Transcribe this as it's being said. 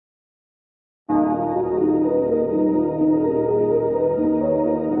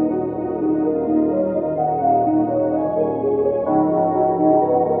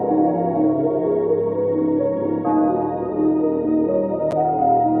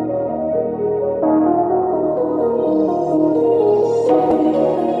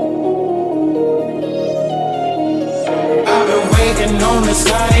the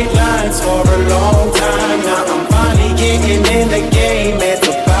sidelines for a long time. Now I'm finally getting in the game. It's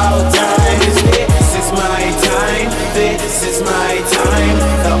about time. This is my time. This is my time.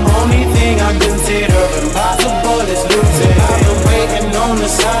 The only thing I consider impossible is losing. I've been waiting on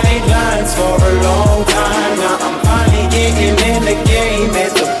the sidelines for a long time. Now I'm finally getting in the game.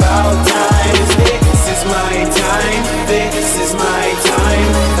 It's about time. This is my time. This is my time.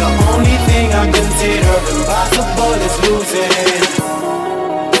 The only thing I consider impossible is losing.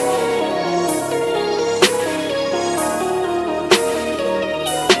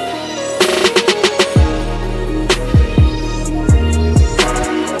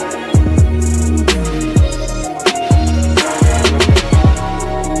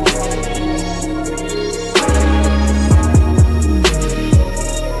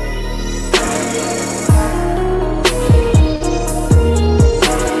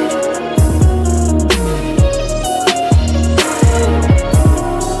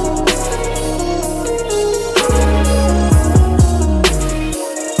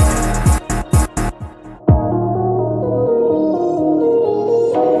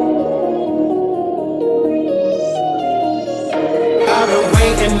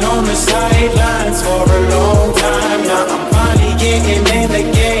 On the sidelines for a long time. Now I'm finally getting in the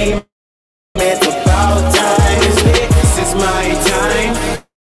game. It's about time. This is my time.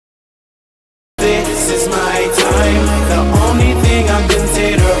 This is my time. The only thing I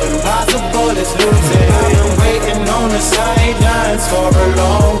consider impossible is losing. I've been waiting on the sidelines for a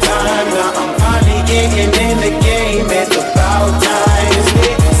long time. Now I'm finally getting in the game. It's about time.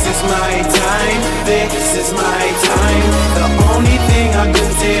 This is my time. This is my time. The only thing I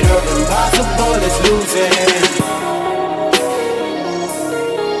consider impossible is losing.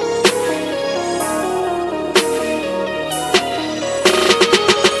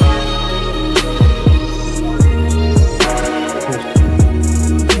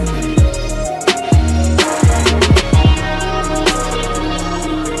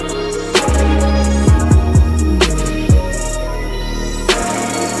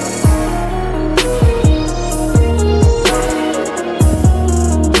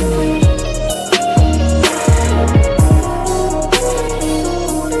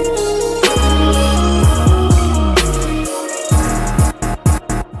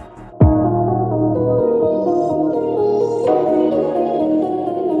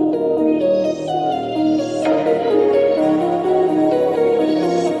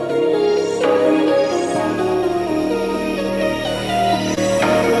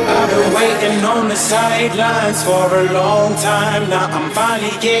 Waiting on the sidelines for a long time. Now I'm finally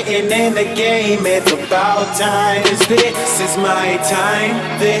getting in the game. It's about time. This is my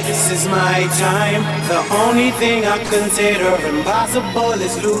time. This is my time. The only thing I consider impossible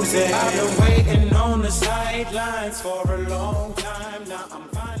is losing. I've been waiting on the sidelines for a long time. Now I'm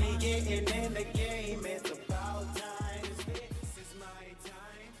finally getting in the game. It's about time. This is my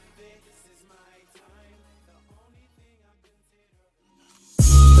time. This is my time. The only thing I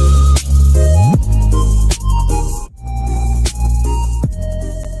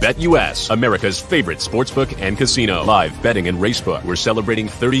BetUS, America's favorite sportsbook and casino. Live betting and racebook. We're celebrating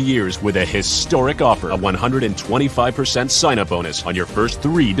 30 years with a historic offer. A 125% sign-up bonus on your first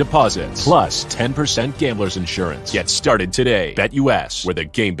 3 deposits. Plus 10% gambler's insurance. Get started today. BetUS, where the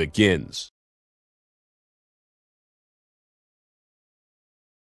game begins.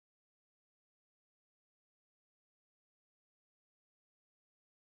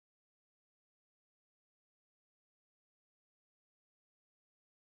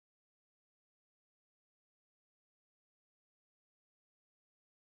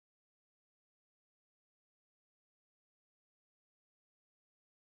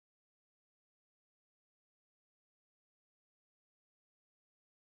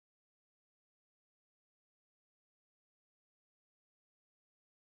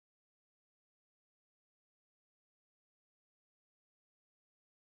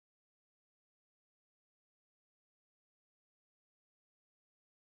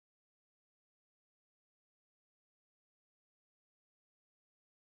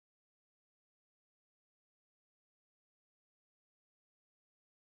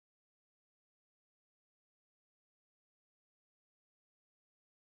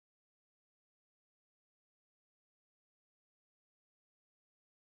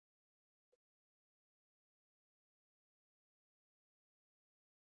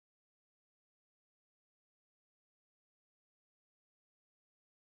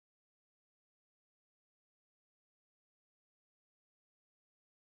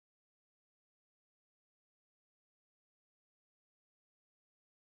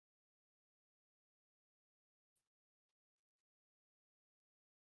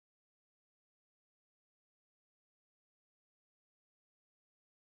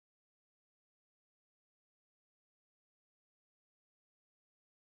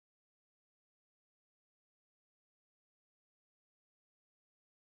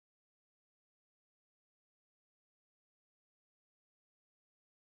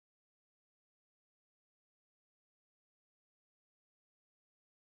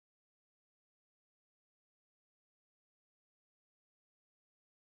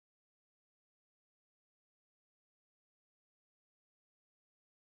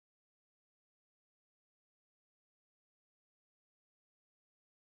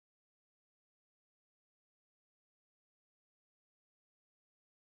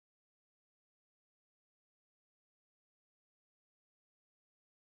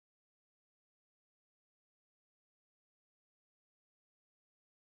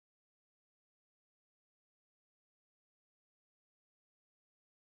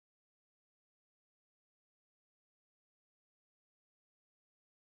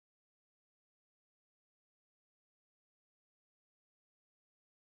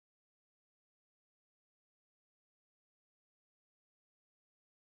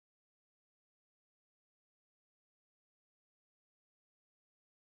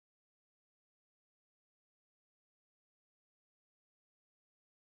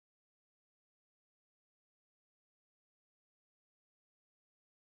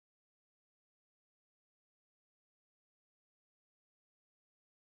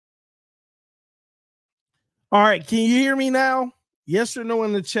 All right, can you hear me now? Yes or no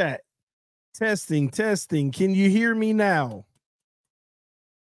in the chat? Testing, testing. Can you hear me now?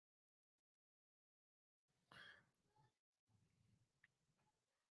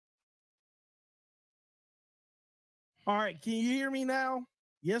 All right, can you hear me now?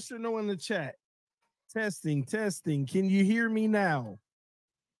 Yes or no in the chat? Testing, testing. Can you hear me now?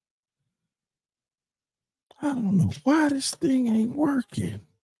 I don't know why this thing ain't working.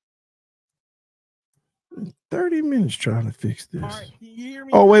 30 minutes trying to fix this. All right, can you hear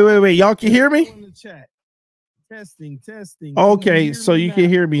me? Oh, wait. Y'all can hear me? In the chat. Testing, testing. Okay, so you can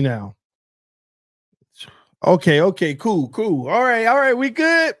hear me now. Okay, cool. All right, we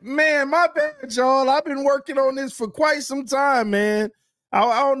good? Man, my bad, y'all. I've been working on this for quite some time, man.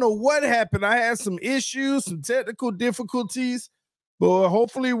 I don't know what happened. I had some issues, some technical difficulties, but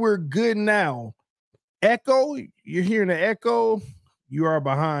hopefully we're good now. Echo, you're hearing the echo? You are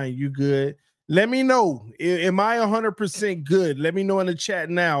behind. You good? Let me know. Am I 100% good? Let me know in the chat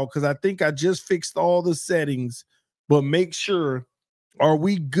now, because I think I just fixed all the settings, but make sure, are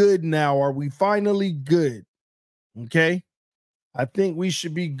we good now? Are we finally good? Okay. I think we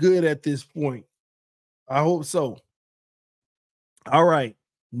should be good at this point. I hope so. All right.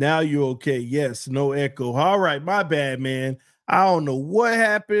 Now you're okay. Yes, no echo. All right. My bad, man. I don't know what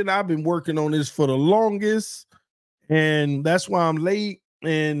happened. I've been working on this for the longest, and that's why I'm late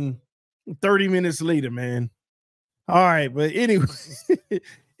and 30 minutes later, man. All right. But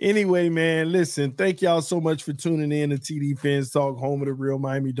anyway, man, listen, thank y'all so much for tuning in to TD Fans Talk, home of the real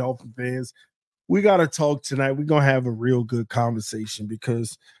Miami Dolphin fans. We got to talk tonight. We're going to have a real good conversation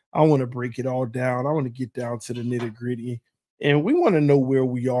because I want to break it all down. I want to get down to the nitty gritty, and we want to know where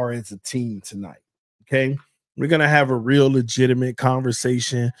we are as a team tonight. Okay. We're going to have a real legitimate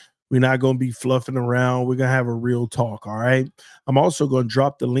conversation. We're not going to be fluffing around. We're going to have a real talk. All right. I'm also going to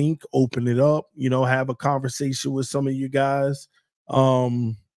drop the link, open it up, have a conversation with some of you guys.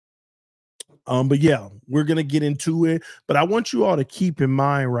 But yeah, we're gonna get into it. But I want you all to keep in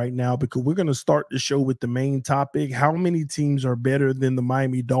mind right now, because we're gonna start the show with the main topic. How many teams are better than the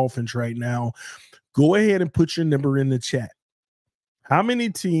Miami Dolphins right now? Go ahead and put your number in the chat. How many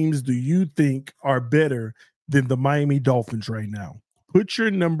teams do you think are better than the Miami Dolphins right now? Put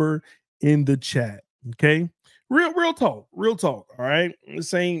your number in the chat. Okay. Real talk. All right.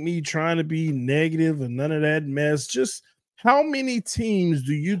 This ain't me trying to be negative and none of that mess. Just how many teams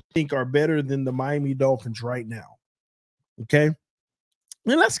do you think are better than the Miami Dolphins right now? Okay.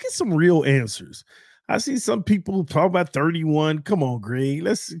 And let's get some real answers. I see some people talk about 31. Come on, Greg.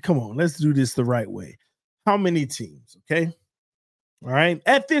 Let's do this the right way. How many teams? Okay. All right.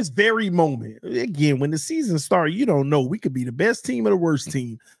 At this very moment, again, when the season starts, you don't know. We could be the best team or the worst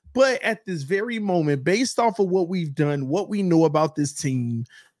team. But at this very moment, based off of what we've done, what we know about this team,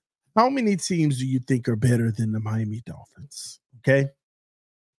 how many teams do you think are better than the Miami Dolphins? Okay.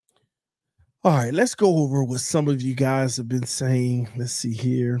 All right, let's go over what some of you guys have been saying. Let's see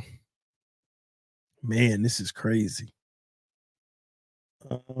here. Man, this is crazy.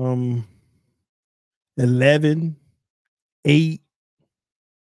 11, 8,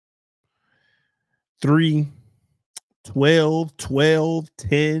 3, 12, 12,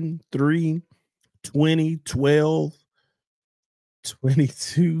 10, 3, 20, 12,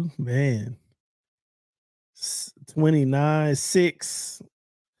 22, man. 29, 6,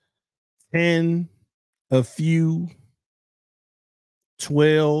 10, a few,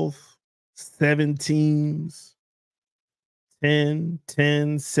 12, 7 teams, 10,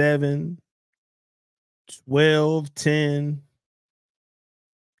 10, 7, 12, 10,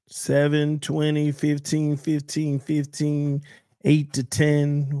 7, 20, 15, 15, 15, 8 to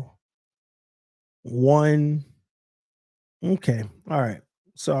 10, 1. Okay. All right.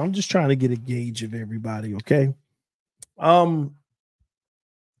 So I'm just trying to get a gauge of everybody. Okay. All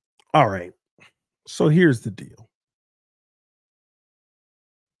right. So here's the deal.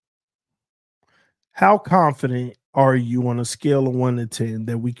 How confident are you on a scale of 1 to 10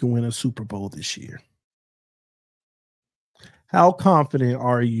 that we can win a Super Bowl this year? How confident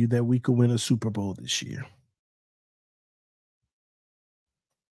are you that we could win a Super Bowl this year?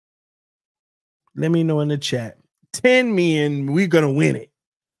 Let me know in the chat. 10 mean we're going to win it.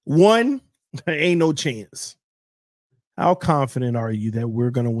 1, there ain't no chance. How confident are you that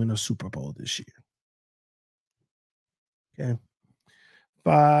we're going to win a Super Bowl this year? Okay.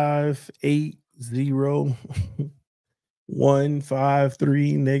 5, 8, 0, 1, 5,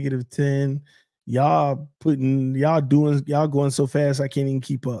 3, -10. Y'all going so fast I can't even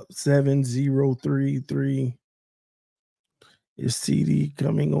keep up. 7, 0, 3, 3. Is CD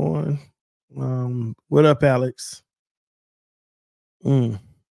coming on? What up, Alex? I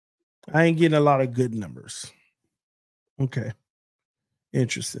ain't getting a lot of good numbers. Okay.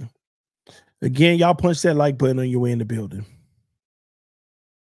 Interesting. Again, y'all punch that like button on your way in the building.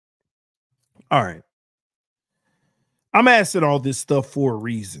 All right. I'm asking all this stuff for a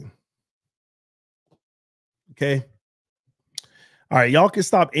reason. Okay. All right. Y'all can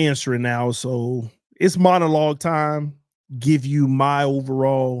stop answering now. So it's monologue time. Give you my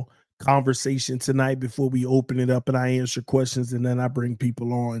overall conversation tonight before we open it up and I answer questions and then I bring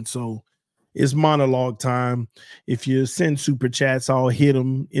people on. So it's monologue time. If you send super chats, I'll hit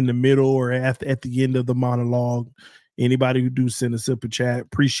them in the middle or at the end of the monologue. Anybody who do send a super chat,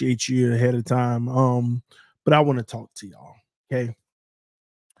 appreciate you ahead of time. But I want to talk to y'all. Okay.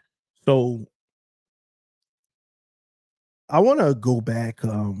 So I want to go back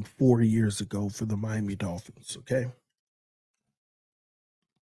 4 years ago for the Miami Dolphins. Okay.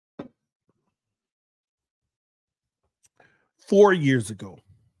 4 years ago.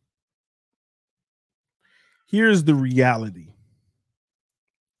 Here's the reality.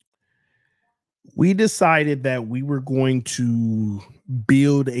 We decided that we were going to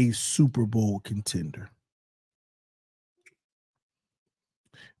build a Super Bowl contender.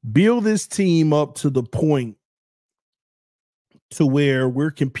 Build this team up to the point to where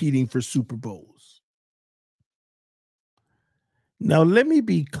we're competing for Super Bowls. Now, let me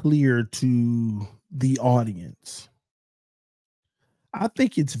be clear to the audience. I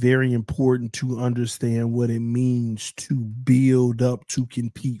think it's very important to understand what it means to build up to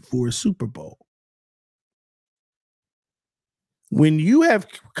compete for a Super Bowl. When you have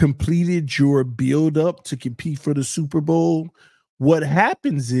completed your build up to compete for the Super Bowl, what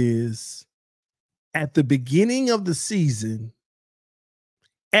happens is at the beginning of the season,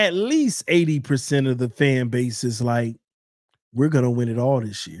 at least 80% of the fan base is like, we're going to win it all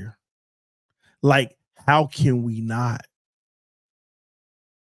this year. Like, how can we not?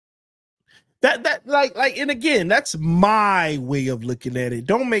 And again, that's my way of looking at it.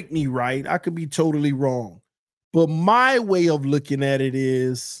 Don't make me right. I could be totally wrong. But my way of looking at it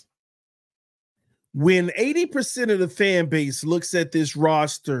is when 80% of the fan base looks at this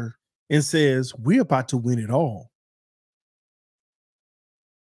roster and says, we're about to win it all.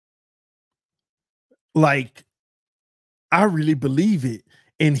 Like, I really believe it.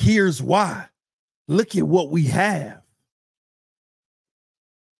 And here's why. Look at what we have.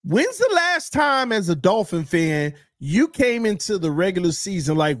 When's the last time as a Dolphin fan you came into the regular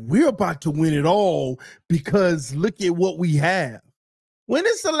season like we're about to win it all because look at what we have? When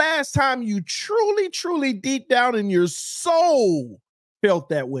is the last time you truly, truly deep down in your soul felt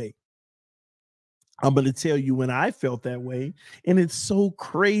that way? I'm going to tell you when I felt that way. And it's so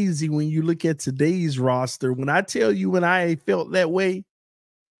crazy when you look at today's roster. When I tell you when I felt that way,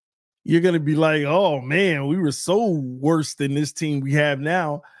 you're going to be like, oh, man, we were so worse than this team we have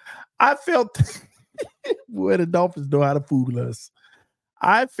now. I felt, boy, the Dolphins know how to fool us.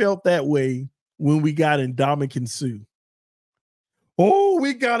 I felt that way when we got Ndamukong Suh. Oh,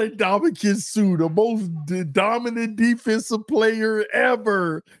 we got Ndamukong Suh, the most dominant defensive player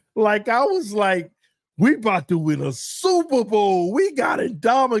ever. Like, I was like, we about to win a Super Bowl. We got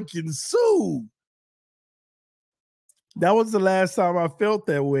Ndamukong Suh. That was the last time I felt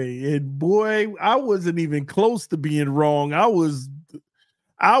that way. And boy, I wasn't even close to being wrong. I was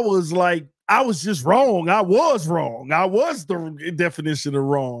like, I was just wrong. I was wrong. I was the definition of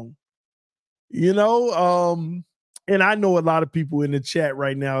wrong. You know, and I know a lot of people in the chat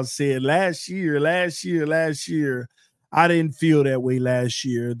right now said last year. I didn't feel that way last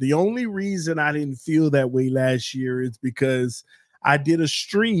year. The only reason I didn't feel that way last year is because I did a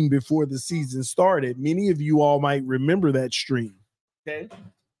stream before the season started. Many of you all might remember that stream. Okay.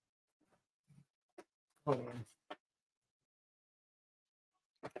 Hold on.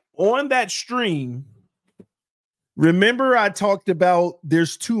 On that stream, remember I talked about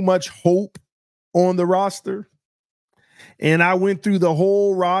there's too much hope on the roster? And I went through the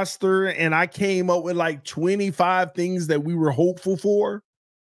whole roster and I came up with like 25 things that we were hopeful for.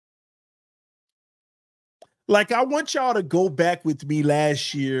 Like, I want y'all to go back with me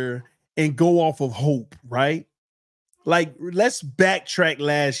last year and go off of hope, right? Like, let's backtrack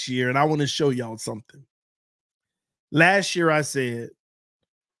last year and I want to show y'all something. Last year I said,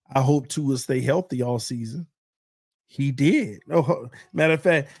 I hope Tua will stay healthy all season. He did. Oh, matter of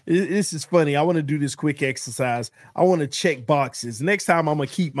fact, this is funny. I want to do this quick exercise. I want to check boxes. Next time I'm going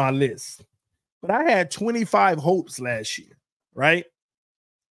to keep my list. But I had 25 hopes last year, right?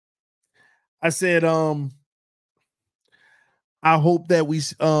 I said, I hope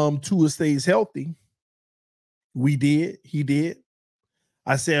that Tua stays healthy. We did. He did.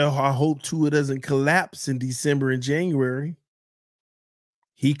 I said, I hope Tua doesn't collapse in December and January.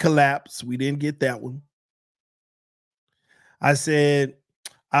 He collapsed. We didn't get that one. I said,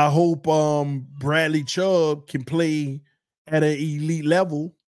 I hope Bradley Chubb can play at an elite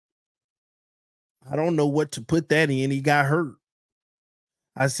level. I don't know what to put that in. He got hurt.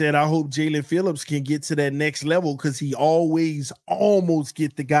 I said, I hope Jalen Phillips can get to that next level because he always almost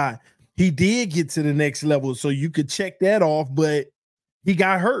get the guy. He did get to the next level, so you could check that off, but he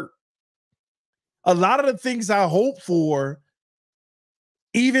got hurt. A lot of the things I hope for,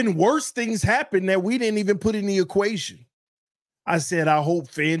 even worse things happen that we didn't even put in the equation. I said, I hope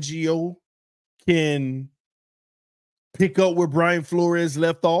Fangio can pick up where Brian Flores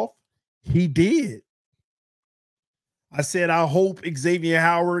left off. He did. I said, I hope Xavier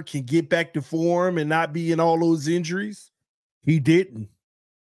Howard can get back to form and not be in all those injuries. He didn't.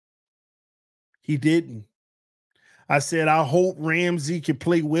 He didn't. I said, I hope Ramsey can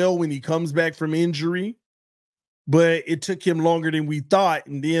play well when he comes back from injury, but it took him longer than we thought.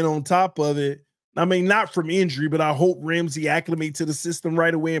 And then on top of it, I mean, not from injury, but I hope Ramsey acclimate to the system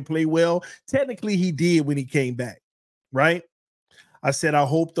right away and play well. Technically, he did when he came back, right? I said, I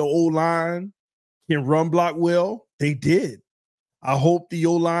hope the O-line can run block well. They did. I hope the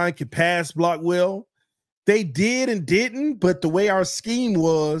O-line can pass block well. They did and didn't, but the way our scheme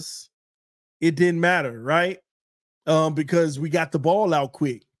was, it didn't matter, right? Because we got the ball out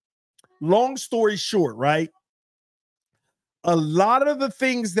quick. Long story short, right? A lot of the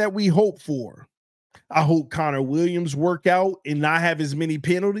things that we hope for, I hope Connor Williams work out and not have as many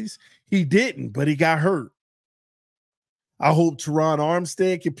penalties. He didn't, but he got hurt. I hope Teron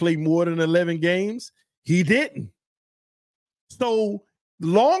Armstead can play more than 11 games. He didn't. So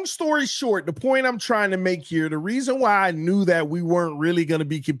long story short, the point I'm trying to make here, the reason why I knew that we weren't really going to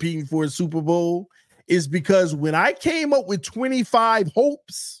be competing for a Super Bowl is because when I came up with 25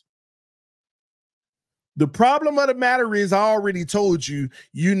 hopes, the problem of the matter is I already told you,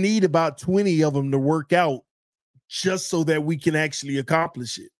 you need about 20 of them to work out just so that we can actually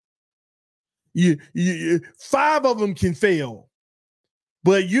accomplish it. You 5 of them can fail,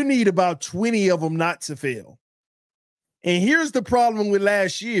 but you need about 20 of them not to fail. And here's the problem with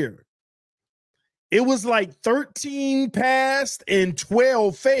last year. It was like 13 passed and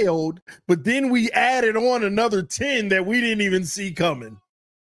 12 failed, but then we added on another 10 that we didn't even see coming.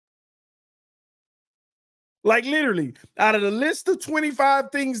 Like literally, out of the list of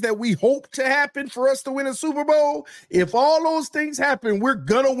 25 things that we hope to happen for us to win a Super Bowl, if all those things happen, we're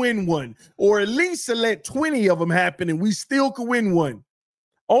going to win one. Or at least to let 20 of them happen and we still could win one.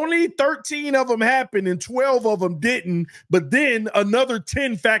 Only 13 of them happened and 12 of them didn't. But then another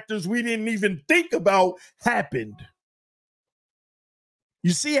 10 factors we didn't even think about happened.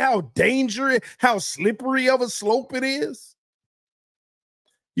 You see how dangerous, how slippery of a slope it is?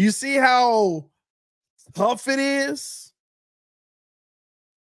 You see how tough it is?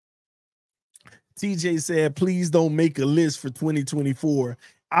 TJ said, please don't make a list for 2024.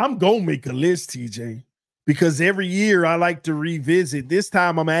 I'm going to make a list, TJ. Because every year I like to revisit. This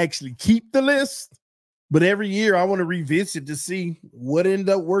time I'm actually keep the list, but every year I want to revisit to see what ended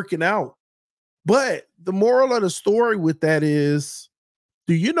up working out. But the moral of the story with that is,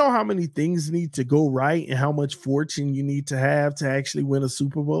 do you know how many things need to go right and how much fortune you need to have to actually win a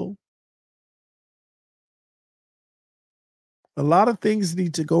Super Bowl? A lot of things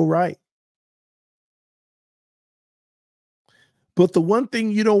need to go right. But the one thing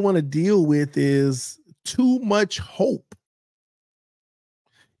you don't want to deal with is too much hope.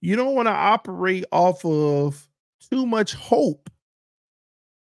 You don't want to operate off of too much hope.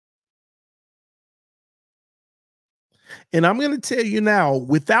 And I'm going to tell you now,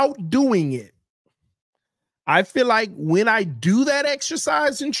 without doing it, I feel like when I do that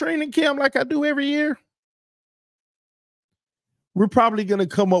exercise in training camp like I do every year, we're probably going to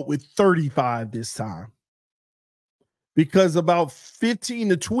come up with 35 this time. Because about 15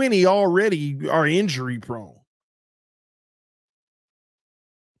 to 20 already are injury prone.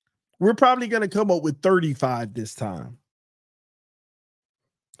 We're probably going to come up with 35 this time.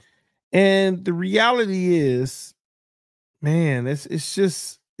 And the reality is, man,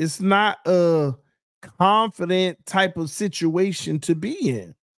 it's not a confident type of situation to be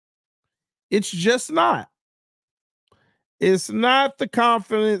in. It's just not. It's not the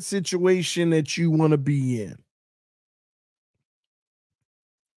confident situation that you want to be in.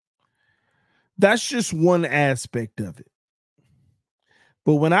 That's just one aspect of it.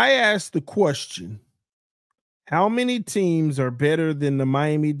 But when I ask the question, how many teams are better than the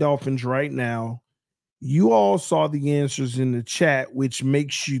Miami Dolphins right now? You all saw the answers in the chat, which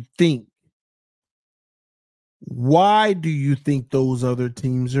makes you think, why do you think those other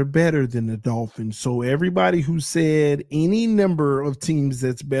teams are better than the Dolphins? So everybody who said any number of teams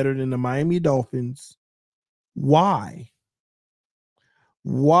that's better than the Miami Dolphins, why?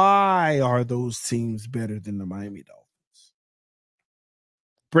 Why are those teams better than the Miami Dolphins?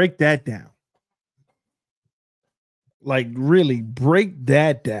 Break that down. Like, really break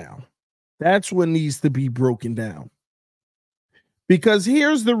that down. That's what needs to be broken down. Because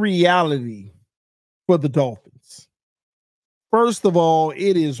here's the reality for the Dolphins. First of all,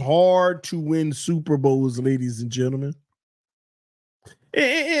 it is hard to win Super Bowls, ladies and gentlemen.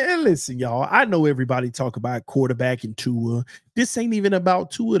 And listen, y'all, I know everybody talk about quarterback and Tua. This ain't even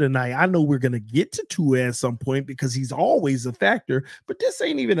about Tua tonight. I know we're going to get to Tua at some point because he's always a factor, but this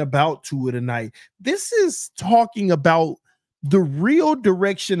ain't even about Tua tonight. This is talking about the real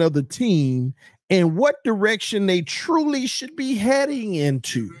direction of the team and what direction they truly should be heading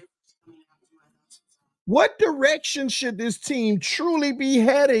into. What direction should this team truly be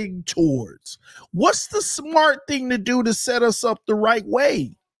heading towards? What's the smart thing to do to set us up the right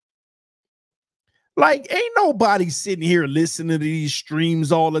way? Like, ain't nobody sitting here listening to these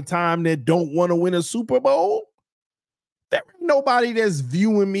streams all the time that don't want to win a Super Bowl. There ain't nobody that's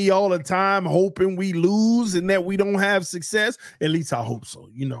viewing me all the time hoping we lose and that we don't have success. At least I hope so.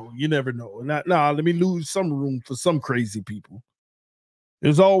 You know, you never know. Let me lose some room for some crazy people.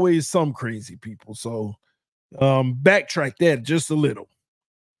 There's always some crazy people. So backtrack that just a little.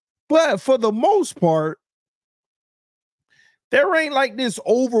 But for the most part, there ain't like this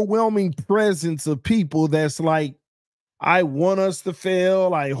overwhelming presence of people that's like, I want us to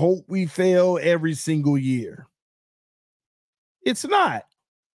fail. I hope we fail every single year. It's not.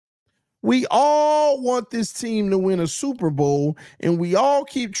 We all want this team to win a Super Bowl, and we all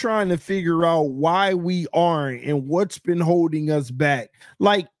keep trying to figure out why we aren't and what's been holding us back.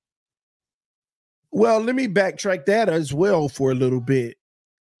 Like, well, let me backtrack that as well for a little bit.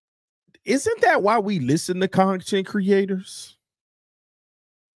 Isn't that why we listen to content creators?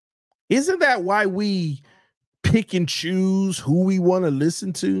 Isn't that why we pick and choose who we want to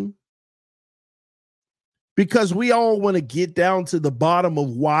listen to? Because we all want to get down to the bottom of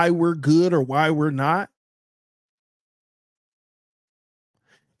why we're good or why we're not.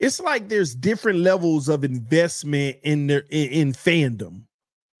 It's like there's different levels of investment in fandom.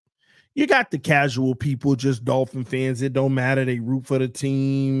 You got the casual people, just Dolphin fans. It don't matter. They root for the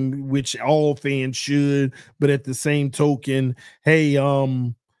team, which all fans should. But at the same token, hey,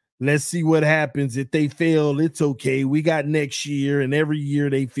 let's see what happens. If they fail, it's okay. We got next year, and every year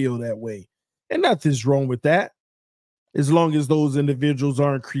they feel that way. And nothing's wrong with that. As long as those individuals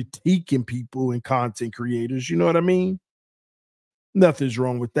aren't critiquing people and content creators, you know what I mean? Nothing's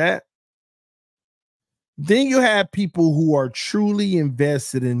wrong with that. Then you have people who are truly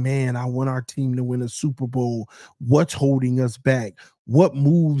invested in, man, I want our team to win a Super Bowl. What's holding us back? What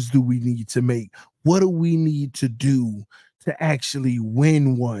moves do we need to make? What do we need to do to actually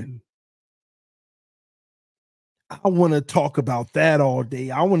win one? I want to talk about that all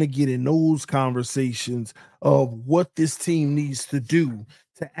day. I want to get in those conversations of what this team needs to do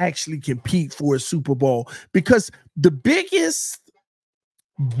to actually compete for a Super Bowl. Because the biggest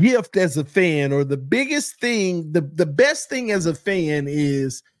gift as a fan, or the biggest thing, the best thing as a fan,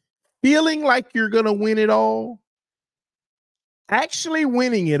 is feeling like you're going to win it all, actually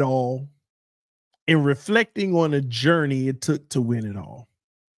winning it all, and reflecting on a journey it took to win it all.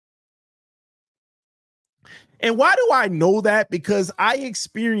 And why do I know that? Because I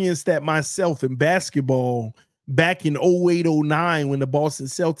experienced that myself in basketball back in 08-09 when the Boston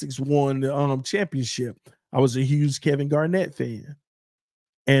Celtics won the championship. I was a huge Kevin Garnett fan.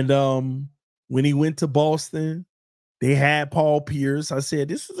 And when he went to Boston, they had Paul Pierce. I said,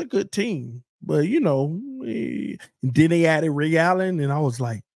 this is a good team. But, you know, then they added Ray Allen, and I was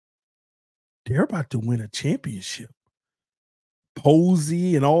like, they're about to win a championship.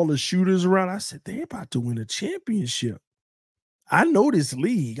 Posey and all the shooters around. I said, they're about to win a championship. I know this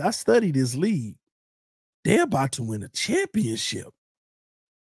league. I studied this league. They're about to win a championship.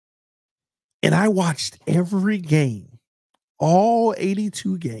 And I watched every game, all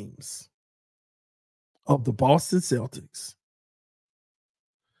 82 games of the Boston Celtics.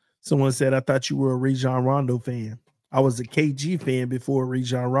 Someone said, I thought you were a Rajon Rondo fan. I was a KG fan before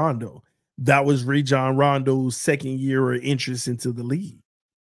Rajon Rondo. That was Rajon Rondo's second year of interest into the league.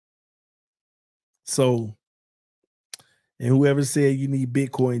 So, and whoever said you need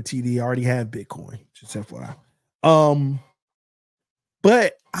Bitcoin, TD, I already have Bitcoin. Just FYI.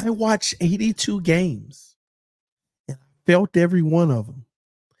 But I watched 82 games and I felt every one of them.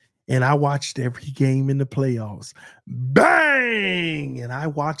 And I watched every game in the playoffs. Bang! And I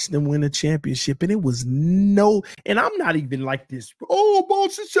watched them win a championship. And it was and I'm not even like this, oh,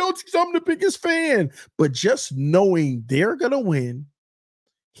 Boston Celtics, I'm the biggest fan. But just knowing they're going to win,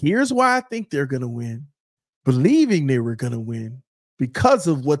 here's why I think they're going to win, believing they were going to win, because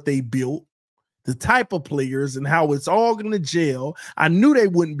of what they built, the type of players and how it's all going to gel. I knew they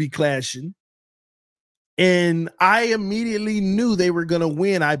wouldn't be clashing. And I immediately knew they were going to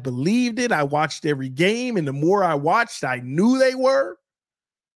win. I believed it. I watched every game. And the more I watched, I knew they were.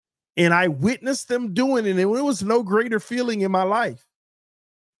 And I witnessed them doing it. And it was no greater feeling in my life.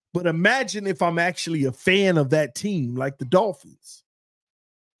 But imagine if I'm actually a fan of that team, like the Dolphins.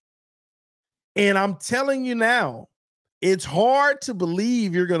 And I'm telling you now, it's hard to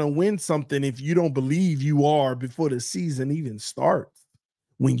believe you're going to win something if you don't believe you are before the season even starts.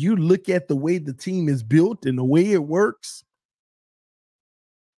 When you look at the way the team is built and the way it works,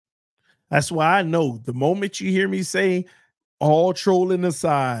 that's why I know the moment you hear me say, all trolling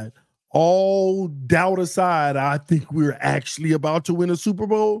aside, all doubt aside, I think we're actually about to win a Super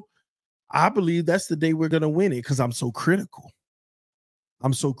Bowl. I believe that's the day we're going to win it because I'm so critical.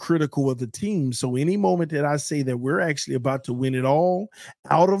 I'm so critical of the team. So any moment that I say that we're actually about to win it all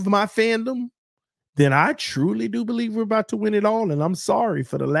out of my fandom, then I truly do believe we're about to win it all. And I'm sorry,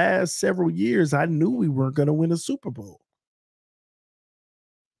 for the last several years, I knew we weren't going to win a Super Bowl.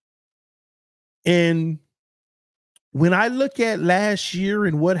 And when I look at last year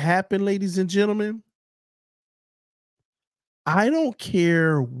and what happened, ladies and gentlemen, I don't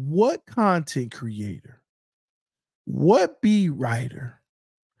care what content creator, what beat writer,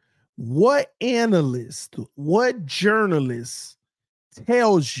 what analyst, what journalist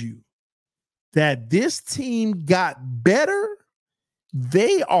tells you that this team got better,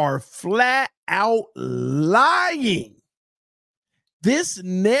 they are flat out lying. This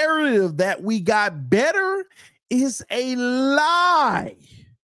narrative that we got better is a lie.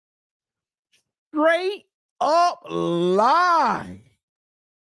 Straight up lie.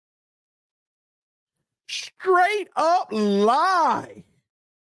 Straight up lie.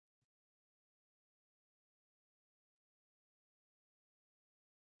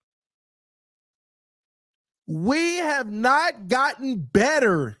 We have not gotten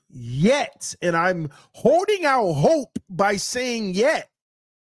better yet. And I'm holding out hope by saying yet.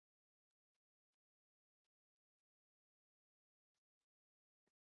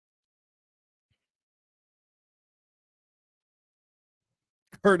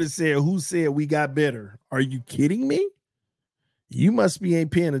 Curtis said, who said we got better? Are you kidding me? You must be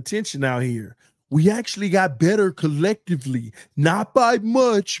ain't paying attention out here. We actually got better collectively, not by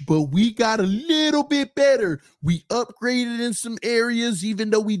much, but we got a little bit better. We upgraded in some areas, even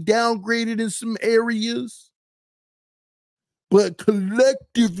though we downgraded in some areas. But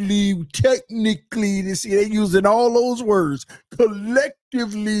collectively, technically, they see they're using all those words.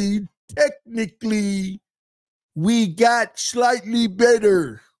 Collectively, technically, we got slightly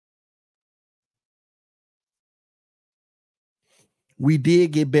better. We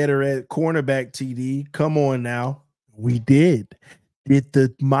did get better at cornerback, TD. Come on now. We did. Did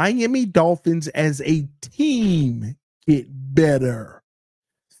the Miami Dolphins as a team get better?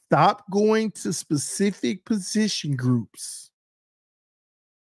 Stop going to specific position groups.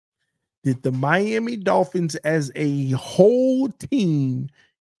 Did the Miami Dolphins as a whole team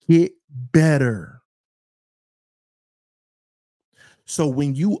get better? So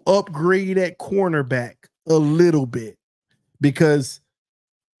when you upgrade at cornerback a little bit, because,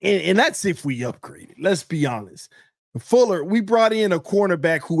 and that's if we upgraded, let's be honest. Fuller, we brought in a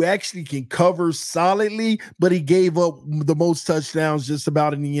cornerback who actually can cover solidly, but he gave up the most touchdowns just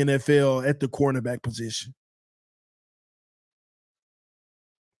about in the NFL at the cornerback position.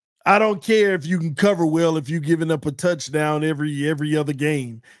 I don't care if you can cover well if you're giving up a touchdown every other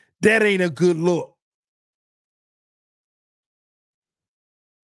game. That ain't a good look.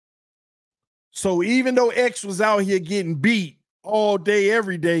 So even though X was out here getting beat all day,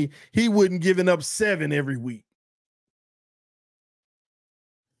 every day, he wasn't giving up 7 every week.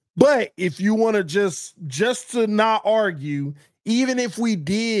 But if you want to just to not argue, even if we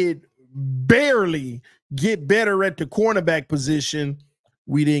did barely get better at the cornerback position,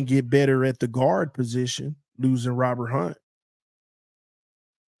 we didn't get better at the guard position, losing Robert Hunt.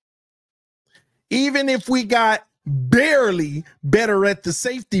 Even if we got barely better at the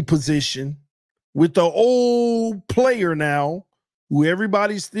safety position with the old player now, who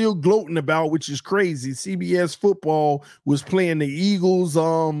everybody's still gloating about, which is crazy. CBS football was playing the Eagles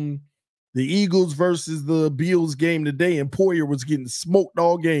versus the Bills game today, and Poyer was getting smoked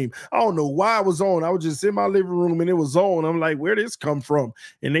all game. I don't know why it was on. I was just in my living room and it was on. I'm like, where did this come from?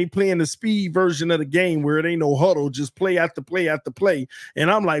 And they playing the speed version of the game where it ain't no huddle, just play after play after play. And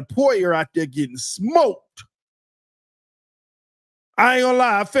I'm like, Poyer out there getting smoked. I ain't gonna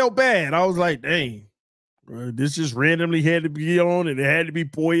lie, I felt bad. I was like, dang. This just randomly had to be on, and it had to be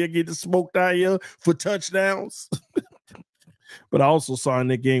Poyer getting smoked out here for touchdowns. But I also saw in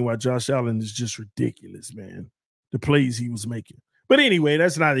that game why Josh Allen is just ridiculous, man. The plays he was making. But anyway,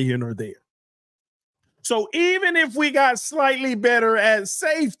 that's neither here nor there. So even if we got slightly better at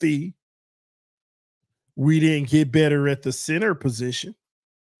safety, we didn't get better at the center position.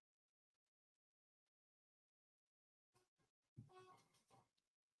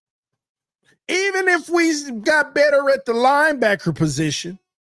 Even if we got better at the linebacker position,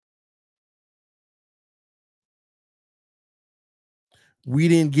 we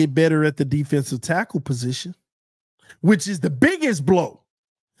didn't get better at the defensive tackle position, which is the biggest blow.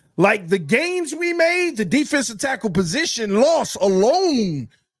 Like the gains we made, the defensive tackle position loss alone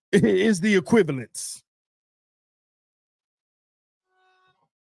is the equivalence.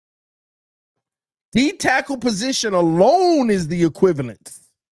 D tackle position alone is the equivalent.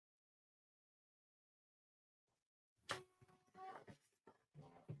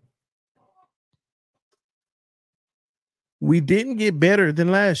 We didn't get better than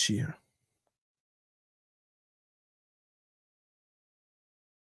last year.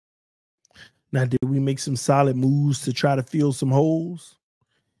 Now, did we make some solid moves to try to fill some holes?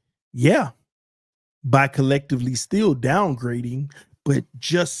 Yeah, by collectively still downgrading, but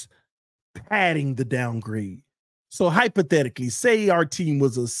just padding the downgrade. So hypothetically, say our team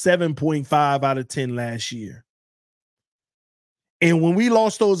was a 7.5 out of 10 last year. And when we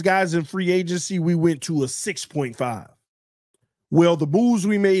lost those guys in free agency, we went to a 6.5. Well, the moves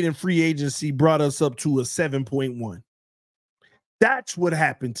we made in free agency brought us up to a 7.1. That's what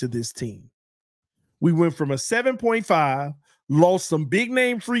happened to this team. We went from a 7.5, lost some big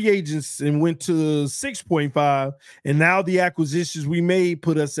name free agents and went to 6.5. And now the acquisitions we made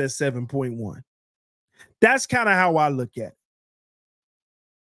put us at 7.1. That's kind of how I look at it.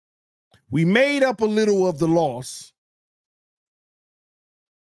 We made up a little of the loss,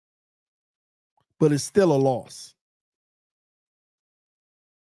 but it's still a loss.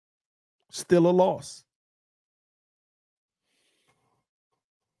 Still a loss.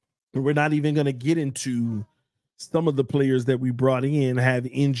 And we're not even going to get into some of the players that we brought in have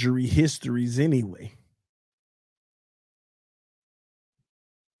injury histories anyway.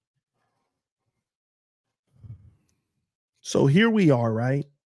 So here we are, right?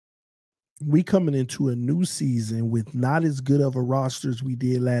 We coming into a new season with not as good of a roster as we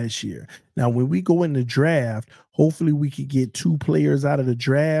did last year. Now, when we go in the draft, hopefully we could get 2 players out of the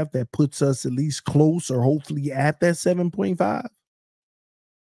draft that puts us at least close or hopefully at that 7.5.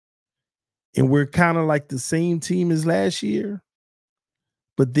 And we're kind of like the same team as last year.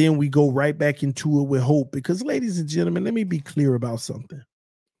 But then we go right back into it with hope. Because, ladies and gentlemen, let me be clear about something.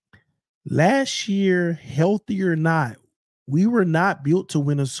 Last year, healthy or not, we were not built to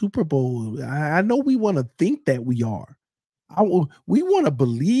win a Super Bowl. I know we want to think that we are. We want to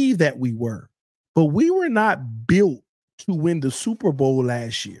believe that we were. But we were not built to win the Super Bowl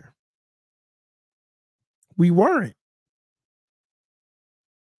last year. We weren't.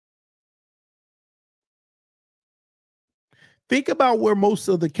 Think about where most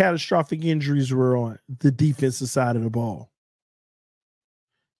of the catastrophic injuries were on the defensive side of the ball.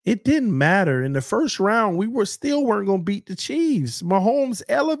 It didn't matter. In the first round, we weren't going to beat the Chiefs. Mahomes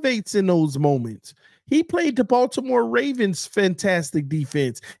elevates in those moments. He played the Baltimore Ravens' fantastic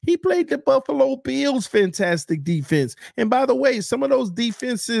defense. He played the Buffalo Bills' fantastic defense. And by the way, some of those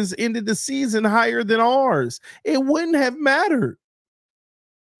defenses ended the season higher than ours. It wouldn't have mattered.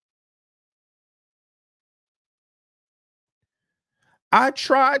 I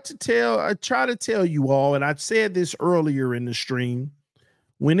try to tell you all, and I've said this earlier in the stream,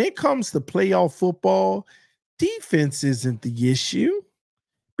 when it comes to playoff football, defense isn't the issue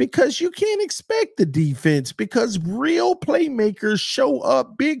because you can't expect the defense because real playmakers show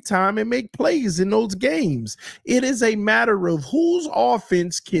up big time and make plays in those games. It is a matter of whose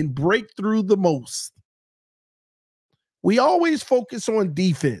offense can break through the most. We always focus on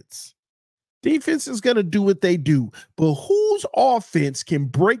defense. Defense is going to do what they do, but whose offense can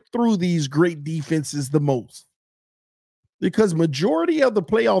break through these great defenses the most? Because majority of the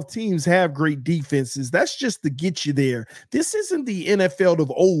playoff teams have great defenses. That's just to get you there. This isn't the NFL of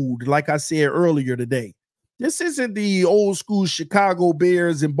old, like I said earlier today. This isn't the old school Chicago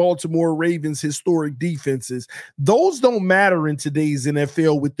Bears and Baltimore Ravens historic defenses. Those don't matter in today's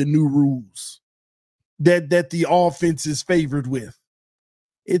NFL with the new rules that the offense is favored with.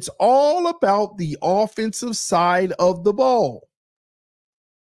 It's all about the offensive side of the ball.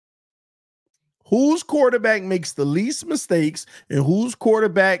 Whose quarterback makes the least mistakes and whose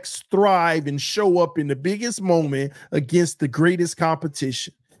quarterbacks thrive and show up in the biggest moment against the greatest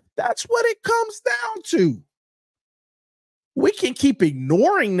competition. That's what it comes down to. We can keep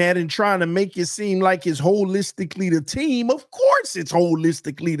ignoring that and trying to make it seem like it's holistically the team. Of course, it's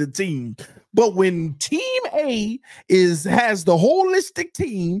holistically the team. But when team A has the holistic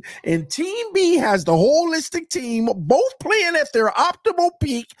team and team B has the holistic team, both playing at their optimal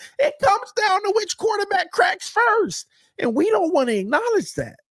peak, it comes down to which quarterback cracks first. And we don't want to acknowledge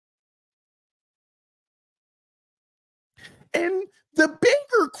that. And the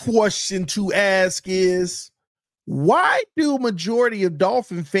bigger question to ask is, why do majority of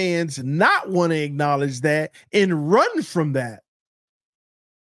Dolphin fans not want to acknowledge that and run from that?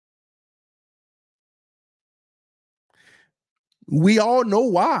 We all know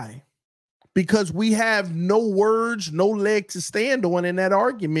why. Because we have no words, no leg to stand on in that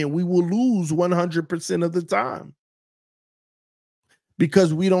argument. We will lose 100% of the time.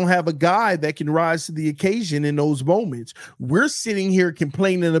 Because we don't have a guy that can rise to the occasion in those moments. We're sitting here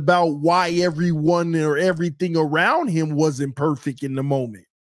complaining about why everyone or everything around him wasn't perfect in the moment.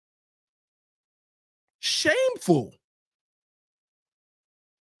 Shameful.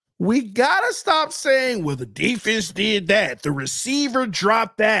 We got to stop saying, well, the defense did that, the receiver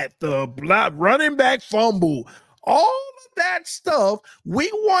dropped that, the running back fumble, all of that stuff. We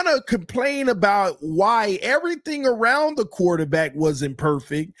want to complain about why everything around the quarterback wasn't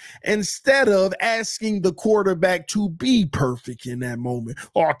perfect instead of asking the quarterback to be perfect in that moment.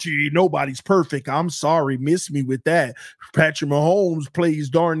 Oh, gee, nobody's perfect. I'm sorry, miss me with that. Patrick Mahomes plays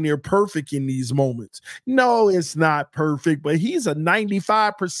darn near perfect in these moments. No, it's not perfect, but he's a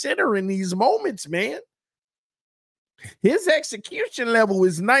 95%er in these moments, man. His execution level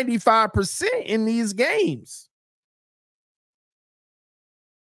is 95% in these games.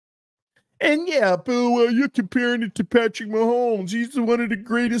 And yeah, Bill, well, you're comparing it to Patrick Mahomes. He's one of the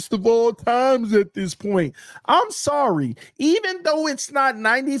greatest of all times at this point. I'm sorry. Even though it's not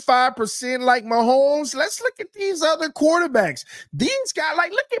 95% like Mahomes, let's look at these other quarterbacks. These guys,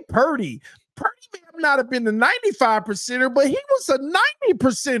 like, look at Purdy. Purdy may not have been the 95%er, but he was a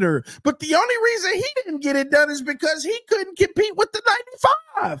 90%er. But the only reason he didn't get it done is because he couldn't compete with the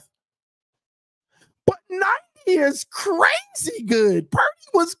 95. But 90 is crazy good. Purdy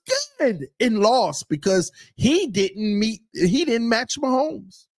was good and lost because he didn't match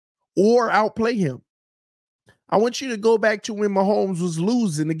Mahomes or outplay him. I want you to go back to when Mahomes was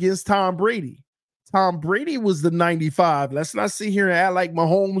losing against Tom Brady. Tom Brady was the 95. Let's not sit here and act like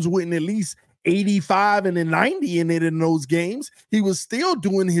Mahomes wouldn't at least 85 and a 90 in it in those games. He was still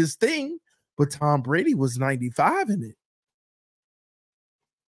doing his thing, but Tom Brady was 95 in it.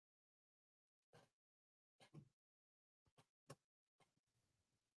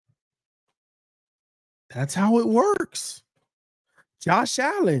 That's how it works. Josh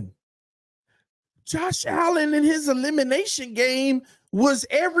Allen in his elimination game was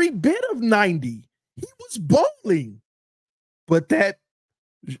every bit of 90. He was bowling. But that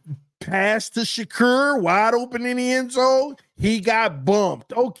pass to Shakur, wide open in the end zone, he got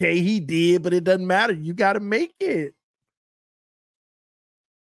bumped. Okay, he did, but it doesn't matter. You got to make it.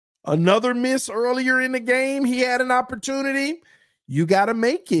 Another miss earlier in the game, he had an opportunity. You got to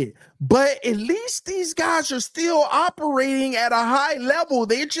make it. But at least these guys are still operating at a high level.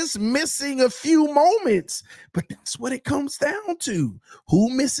 They're just missing a few moments. But that's what it comes down to. Who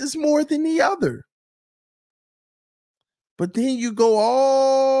misses more than the other? But then you go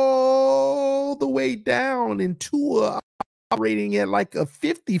all the way down and Tua operating at like a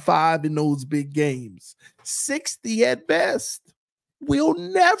 55 in those big games, 60 at best. We'll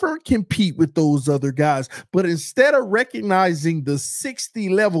never compete with those other guys. But instead of recognizing the 60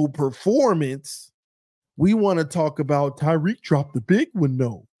 level performance, we want to talk about Tyreek dropped the big one.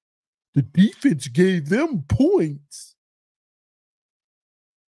 No, the defense gave them points.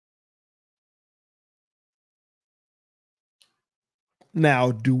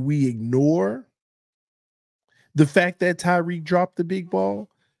 Now, do we ignore the fact that Tyreek dropped the big ball?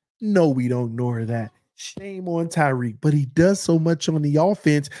 No, we don't ignore that. Shame on Tyreek, but he does so much on the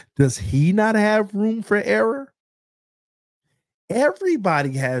offense. Does he not have room for error?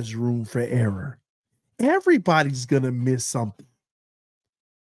 Everybody has room for error. Everybody's going to miss something.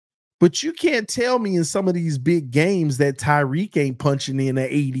 But you can't tell me in some of these big games that Tyreek ain't punching in an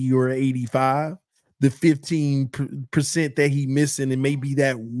 80 or an 85. The 15% that he missing and maybe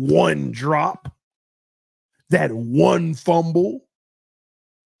that one drop, that one fumble.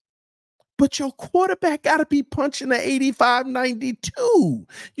 But your quarterback got to be punching an 85, 92.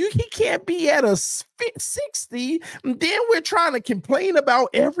 He can't be at a 60. And then we're trying to complain about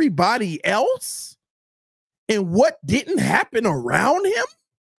everybody else and what didn't happen around him.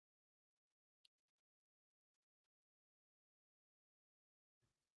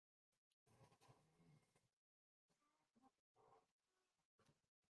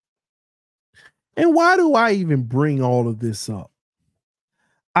 And why do I even bring all of this up?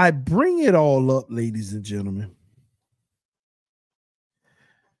 I bring it all up, ladies and gentlemen,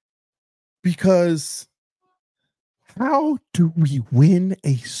 because how do we win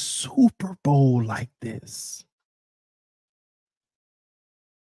a Super Bowl like this?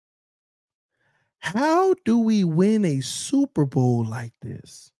 How do we win a Super Bowl like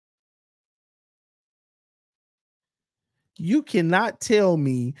this? You cannot tell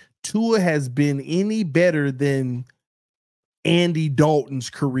me Tua has been any better than Andy Dalton's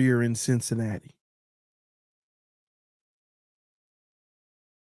career in Cincinnati.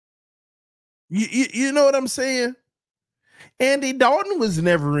 You know what I'm saying? Andy Dalton was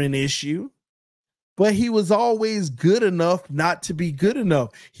never an issue, but he was always good enough not to be good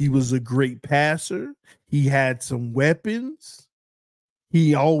enough. He was a great passer. He had some weapons.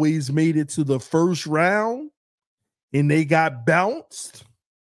 He always made it to the first round, and they got bounced.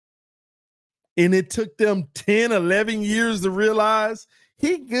 And it took them 10, 11 years to realize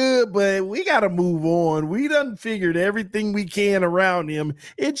he good, but we got to move on. We done figured everything we can around him.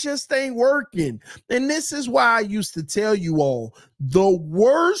 It just ain't working. And this is why I used to tell you all, the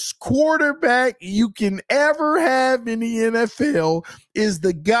worst quarterback you can ever have in the NFL is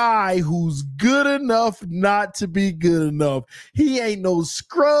the guy who's good enough not to be good enough. He ain't no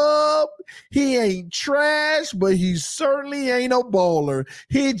scrub. He ain't trash, but he certainly ain't no baller.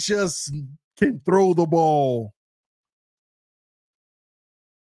 He just can throw the ball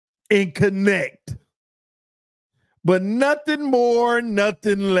and connect, but nothing more,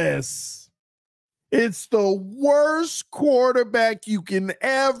 nothing less. It's the worst quarterback you can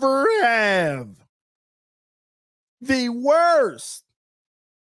ever have. The worst.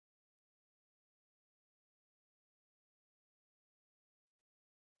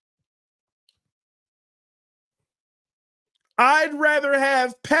 I'd rather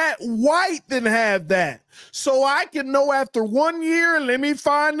have Pat White than have that. So I can know after 1 year, let me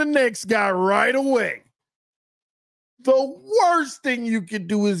find the next guy right away. The worst thing you can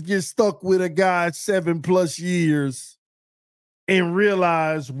do is get stuck with a guy 7+ years and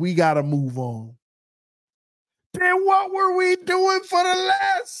realize we got to move on. Then what were we doing for the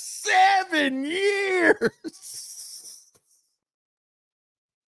last 7 years?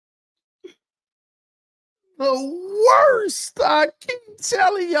 The worst. I keep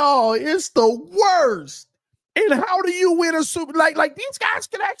telling y'all, it's the worst. And how do you win a Super? Like these guys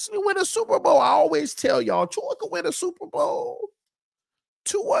can actually win a Super Bowl. I always tell y'all, Tua can win a Super Bowl.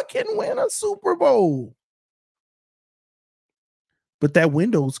 Tua can win a Super Bowl. But that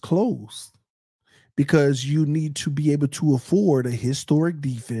window's closed because you need to be able to afford a historic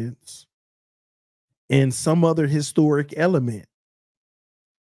defense and some other historic element.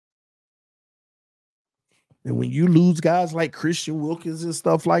 And when you lose guys like Christian Wilkins and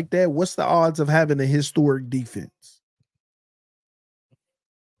stuff like that, what's the odds of having a historic defense?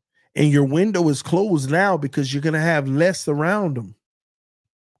 And your window is closed now because you're going to have less around them.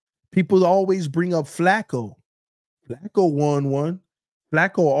 People always bring up Flacco. Flacco won one.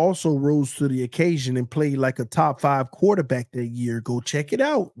 Flacco also rose to the occasion and played like a top 5 quarterback that year. Go check it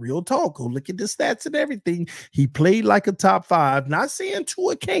out. Real talk. Go look at the stats and everything. He played like a top 5. Not saying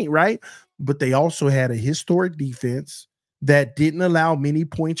Tua can't, right? But they also had a historic defense that didn't allow many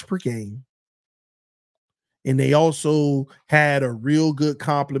points per game. And they also had a real good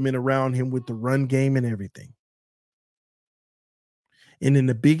complement around him with the run game and everything. And in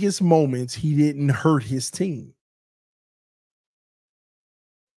the biggest moments, he didn't hurt his team.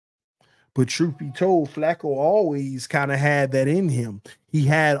 But truth be told, Flacco always kind of had that in him. He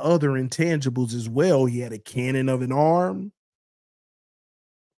had other intangibles as well. He had a cannon of an arm.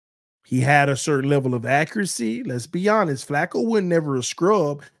 He had a certain level of accuracy. Let's be honest, Flacco was never a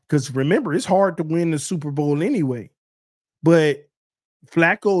scrub because remember, it's hard to win the Super Bowl anyway. But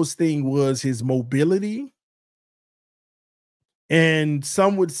Flacco's thing was his mobility. And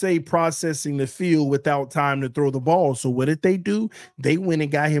some would say processing the field without time to throw the ball. So what did they do? They went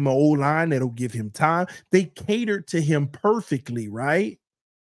and got him an O-line that'll give him time. They catered to him perfectly, right?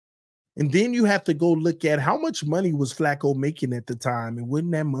 And then you have to go look at how much money was Flacco making at the time. It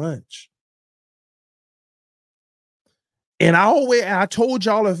wasn't that much. And I told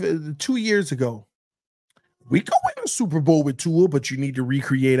y'all 2 years ago, we could win a Super Bowl with Tua, but you need to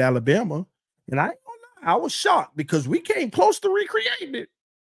recreate Alabama. And I was shocked because we came close to recreating it.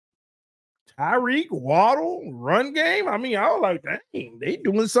 Tyreek, Waddle, run game. I mean, I was like, dang, they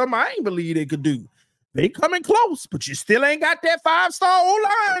doing something I ain't believe they could do. They coming close, but you still ain't got that 5-star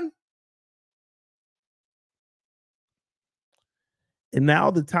O-line. And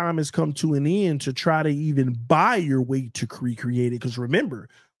now the time has come to an end to try to even buy your way to recreate it. Because remember,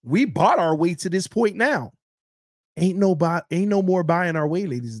 We bought our way to this point now. Ain't no more buying our way,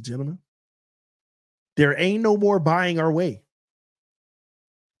 ladies and gentlemen. There ain't no more buying our way.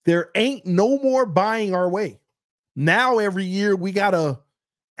 There ain't no more buying our way. Now every year we got to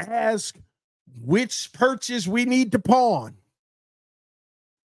ask which purchase we need to pawn.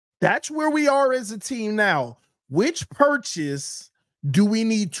 That's where we are as a team now. Which purchase do we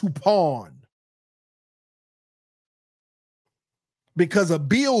need to pawn? Because a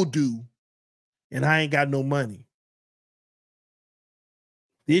bill due and I ain't got no money.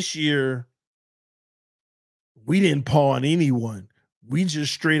 This year, we didn't pawn anyone. We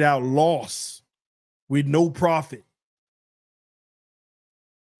just straight out lost with no profit.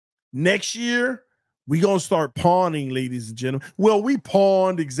 Next year, we're going to start pawning, ladies and gentlemen. Well, we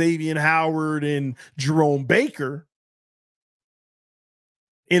pawned Xavier Howard and Jerome Baker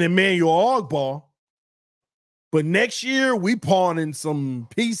and Emmanuel Ogbah. But next year, we pawning some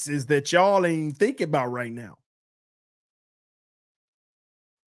pieces that y'all ain't thinking about right now.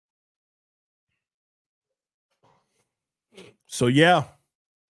 So, yeah,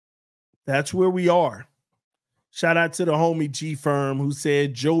 that's where we are. Shout out to the homie G-Firm who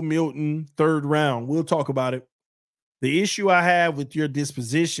said Joe Milton, 3rd round. We'll talk about it. The issue I have with your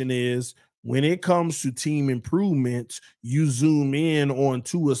disposition is when it comes to team improvements, you zoom in on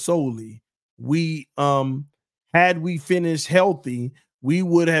Tua solely. Had we finished healthy, we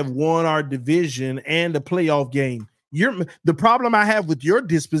would have won our division and a playoff game. The problem I have with your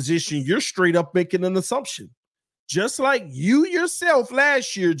disposition, you're straight up making an assumption. Just like you yourself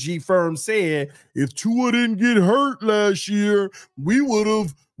last year, G-Firm said, if Tua didn't get hurt last year, we would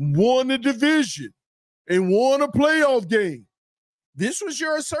have won the division and won a playoff game. This was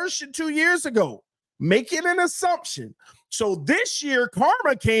your assertion 2 years ago, making an assumption. So this year,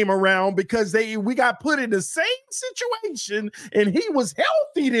 karma came around because we got put in the same situation, and he was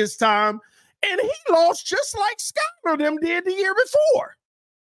healthy this time, and he lost just like Skyler them did the year before.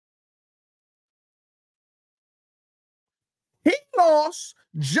 He lost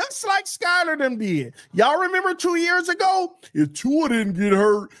just like Skyler them did. Y'all remember 2 years ago? If Tua didn't get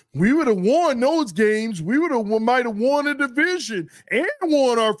hurt, we would have won those games. We might have won a division and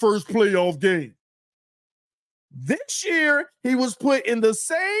won our first playoff game. This year, he was put in the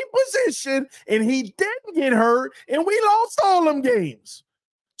same position, and he didn't get hurt, and we lost all them games.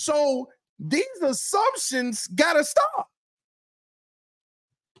 So these assumptions got to stop.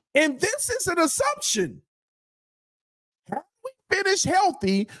 And this is an assumption. Finish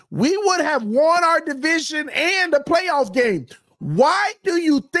healthy, we would have won our division and a playoff game. Why do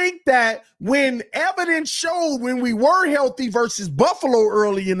you think that when evidence showed when we were healthy versus Buffalo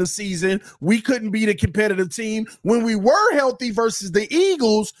early in the season, we couldn't beat a competitive team? When we were healthy versus the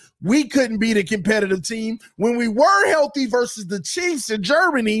Eagles, we couldn't beat a competitive team. When we were healthy versus the Chiefs in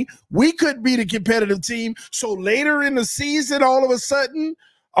Germany, we couldn't beat a competitive team. So later in the season, all of a sudden,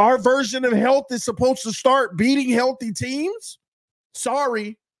 our version of health is supposed to start beating healthy teams?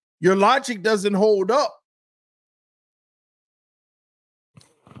 Sorry, your logic doesn't hold up.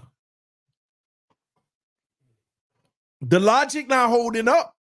 The logic not holding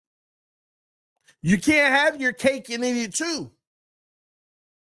up. You can't have your cake and eat it too.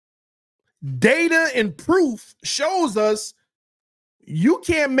 Data and proof shows us you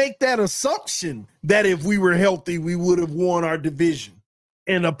can't make that assumption that if we were healthy, we would have won our division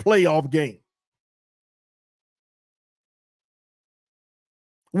in a playoff game.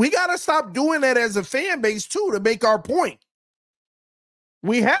 We got to stop doing that as a fan base, too, to make our point.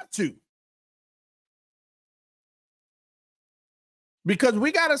 We have to. Because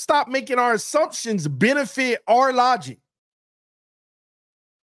we got to stop making our assumptions benefit our logic.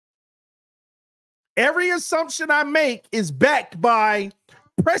 Every assumption I make is backed by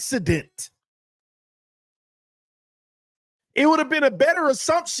precedent. It would have been a better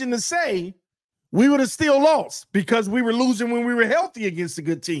assumption to say, we would have still lost because we were losing when we were healthy against the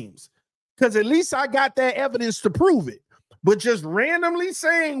good teams. Because at least I got that evidence to prove it. But just randomly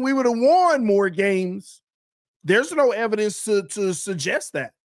saying we would have won more games, there's no evidence to suggest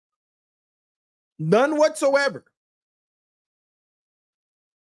that. None whatsoever.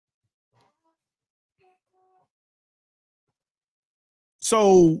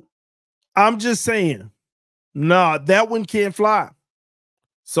 So I'm just saying, nah, that one can't fly.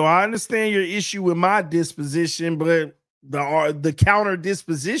 So I understand your issue with my disposition, but the counter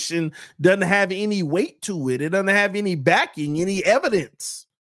disposition doesn't have any weight to it. It doesn't have any backing, any evidence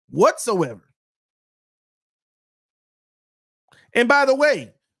whatsoever. And by the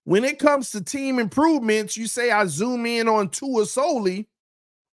way, when it comes to team improvements, you say I zoom in on Tua solely.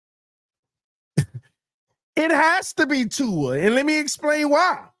 It has to be Tua. And let me explain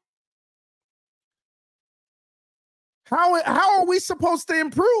why. How are we supposed to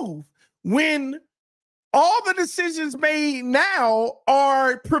improve when all the decisions made now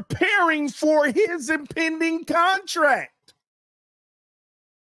are preparing for his impending contract?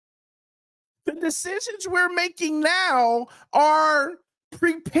 The decisions we're making now are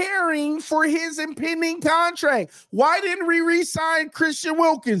preparing for his impending contract. Why didn't we re-sign Christian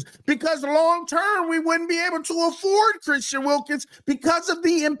Wilkins? Because long term, we wouldn't be able to afford Christian Wilkins because of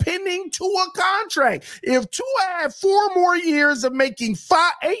the impending Tua contract. If Tua had 4 more years of making $8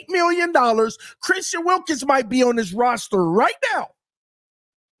 million, Christian Wilkins might be on this roster right now.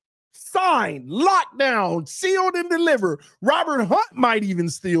 Signed, locked down, sealed and delivered. Robert Hunt might even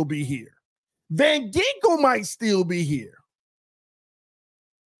still be here. Van Ginkel might still be here.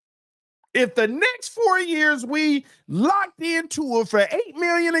 If the next 4 years we locked into it for $8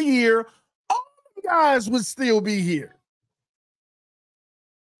 million a year, all the guys would still be here.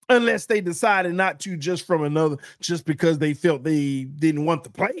 Unless they decided not to just because they felt they didn't want the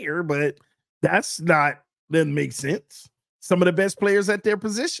player, but doesn't make sense. Some of the best players at their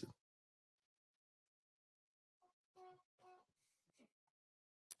position.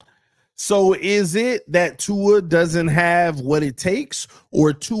 So is it that Tua doesn't have what it takes,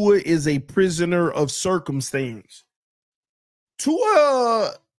 or Tua is a prisoner of circumstance?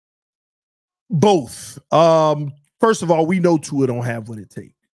 Tua, both. First of all, we know Tua don't have what it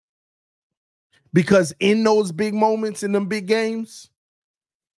takes. Because in those big moments, in them big games,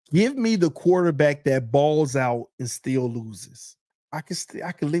 give me the quarterback that balls out and still loses. I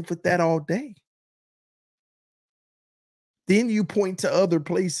can live with that all day. Then you point to other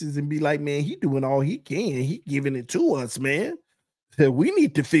places and be like, man, he doing all he can. He giving it to us, man. So we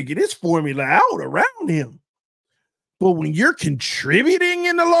need to figure this formula out around him. But when you're contributing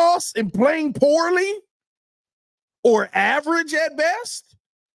in the loss and playing poorly or average at best,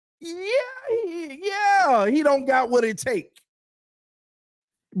 he don't got what it takes.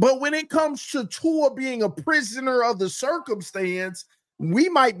 But when it comes to Tua being a prisoner of the circumstance, we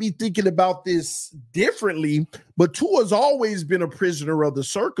might be thinking about this differently, but Tua's always been a prisoner of the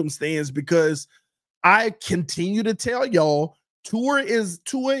circumstance, because I continue to tell y'all Tua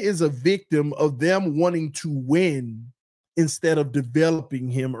is a victim of them wanting to win instead of developing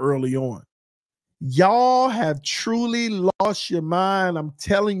him early on. Y'all have truly lost your mind. I'm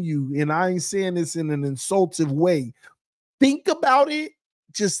telling you, and I ain't saying this in an insultive way. Think about it.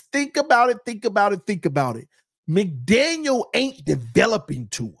 Just think about it. Think about it. Think about it. McDaniel ain't developing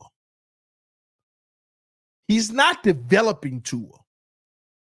Tua. He's not developing Tua.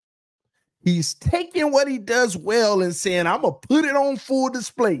 He's taking what he does well and saying, I'm going to put it on full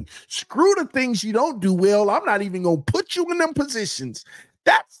display. Screw the things you don't do well. I'm not even going to put you in them positions.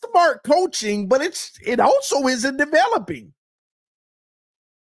 That's smart coaching, but it also isn't developing.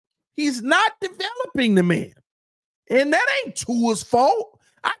 He's not developing the man. And that ain't Tua's fault.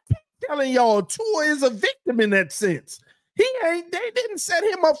 I keep telling y'all, Tua is a victim in that sense. They didn't set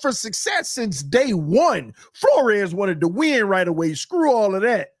him up for success since day one. Flores wanted to win right away. Screw all of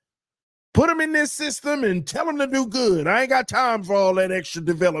that. Put him in this system and tell him to do good. I ain't got time for all that extra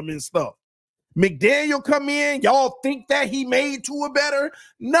development stuff. McDaniel come in, y'all think that he made Tua better?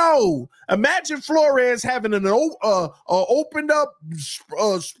 No. Imagine Flores having an opened up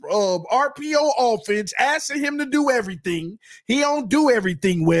RPO offense, asking him to do everything. He don't do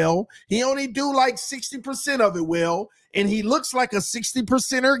everything well. He only do like 60% of it well, and he looks like a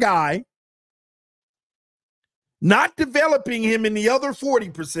 60%er guy. Not developing him in the other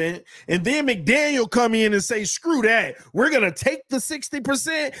 40%, and then McDaniel come in and say, screw that. We're going to take the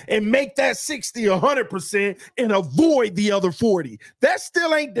 60% and make that 60 100% and avoid the other 40. That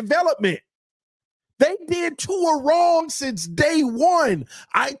still ain't development. They did Tua wrong since day one.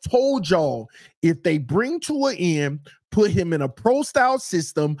 I told y'all, if they bring Tua in, put him in a pro-style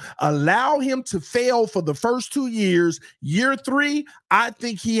system, allow him to fail for the first 2 years, year 3, I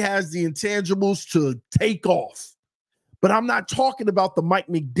think he has the intangibles to take off. But I'm not talking about the Mike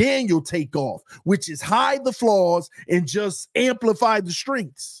McDaniel takeoff, which is hide the flaws and just amplify the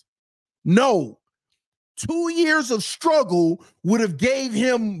strengths. No. 2 years of struggle would have gave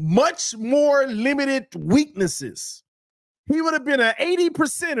him much more limited weaknesses. He would have been an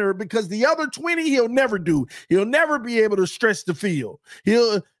 80%er because the other 20 he'll never do. He'll never be able to stretch the field.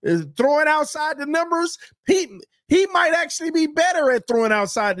 He'll throw it outside the numbers. He might actually be better at throwing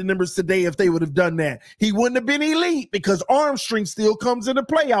outside the numbers today if they would have done that. He wouldn't have been elite because arm strength still comes into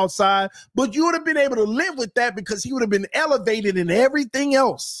play outside, but you would have been able to live with that because he would have been elevated in everything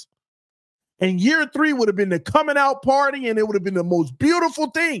else. And year 3 would have been the coming out party, and it would have been the most beautiful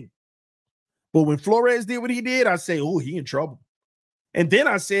thing. But when Flores did what he did, I say, oh, he in trouble. And then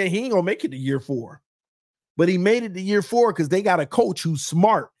I said he ain't going to make it to year 4. But he made it to year 4 because they got a coach who's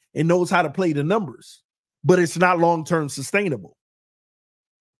smart and knows how to play the numbers. But it's not long-term sustainable.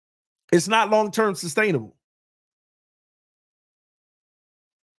 It's not long-term sustainable.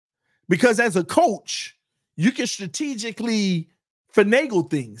 Because as a coach, you can strategically finagle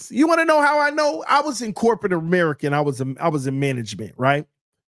things. You want to know how I know? I was in corporate America and I was in management, right?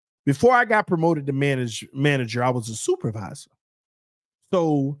 Before I got promoted to manager, I was a supervisor.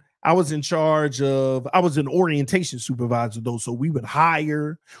 So I was in charge of, I was an orientation supervisor though. So we would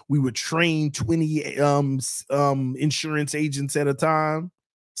hire, we would train 20 insurance agents at a time.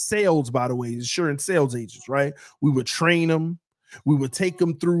 Sales, by the way, insurance sales agents, right? We would train them. We would take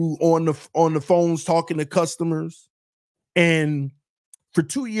them through on the phones, talking to customers. And for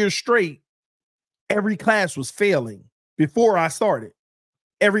 2 years straight, every class was failing before I started.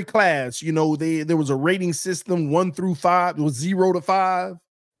 Every class, you know, there was a rating system 1 through 5. It was 0 to 5.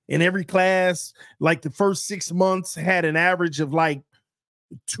 And every class, like the first 6 months, had an average of like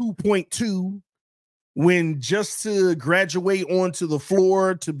 2.2. When just to graduate onto the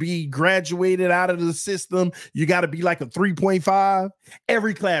floor, to be graduated out of the system, you got to be like a 3.5.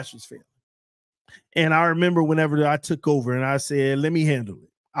 Every class was failing. And I remember whenever I took over and I said, let me handle it.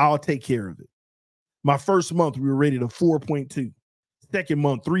 I'll take care of it. My first month, we were rated a 4.2. Second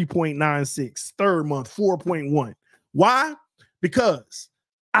month, 3.96. Third month, 4.1. Why? Because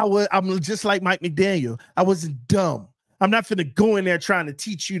I'm just like Mike McDaniel. I wasn't dumb. I'm not finna go in there trying to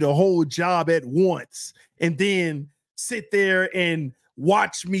teach you the whole job at once and then sit there and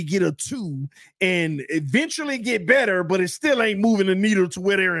watch me get a 2 and eventually get better, but it still ain't moving the needle to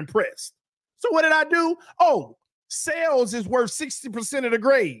where they're impressed. So what did I do? Oh, sales is worth 60% of the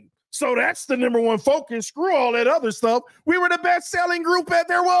grade. So that's the number one focus. Screw all that other stuff. We were the best selling group that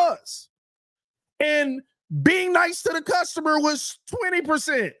there was. And being nice to the customer was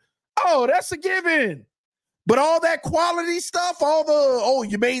 20%. Oh, that's a given. But all that quality stuff,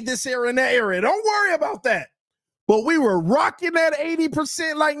 you made this error and that error, don't worry about that. But we were rocking that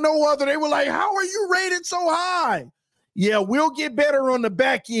 80% like no other. They were like, how are you rated so high? Yeah, we'll get better on the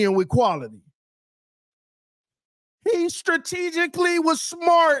back end with quality. He strategically was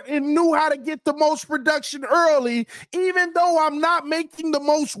smart and knew how to get the most production early, even though I'm not making the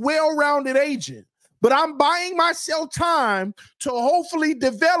most well-rounded agent. But I'm buying myself time to hopefully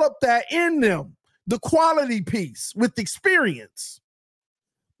develop that in them. The quality piece with experience.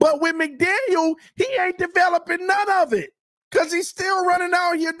 But with McDaniel, he ain't developing none of it because he's still running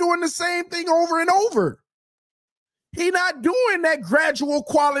out here doing the same thing over and over. He not doing that gradual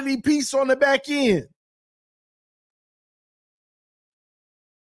quality piece on the back end.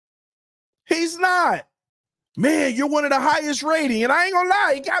 He's not. Man, you're one of the highest rating. And I ain't gonna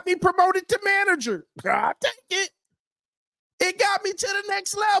lie, he got me promoted to manager. I take it. It got me to the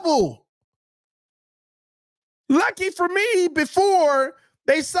next level. Lucky for me, before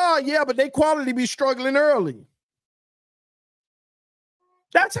they saw, yeah, but they quality be struggling early.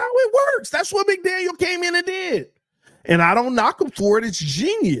 That's how it works. That's what McDaniel came in and did. And I don't knock him for it. It's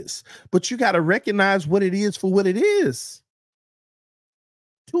genius. But you got to recognize what it is for what it is.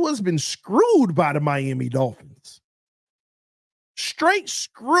 Tua's been screwed by the Miami Dolphins. Straight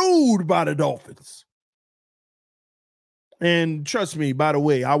screwed by the Dolphins. And trust me, by the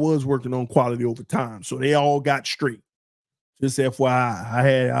way, I was working on quality over time, so they all got straight. Just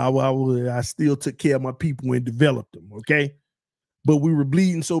FYI, I still took care of my people and developed them, okay? But we were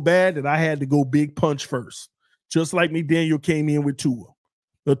bleeding so bad that I had to go big punch first, just like McDaniel came in with Tua.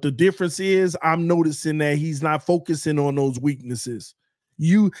 But the difference is I'm noticing that he's not focusing on those weaknesses.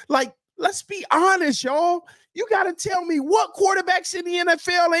 Let's be honest, y'all. You got to tell me what quarterbacks in the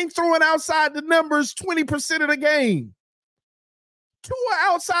NFL ain't throwing outside the numbers 20% of the game. Tua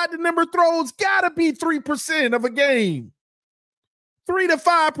outside the number throws got to be 3% of a game. 3 to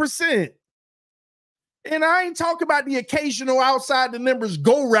 5%. And I ain't talking about the occasional outside the numbers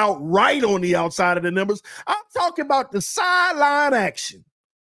go route right on the outside of the numbers. I'm talking about the sideline action.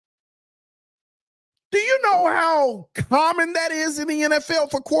 Do you know how common that is in the NFL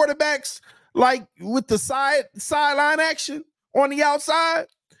for quarterbacks, like with the sideline action on the outside?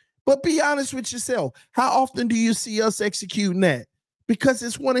 But be honest with yourself. How often do you see us executing that? Because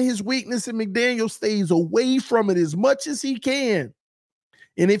it's one of his weaknesses, and McDaniel stays away from it as much as he can.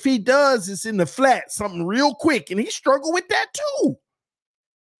 And if he does, it's in the flat, something real quick, and he struggled with that too.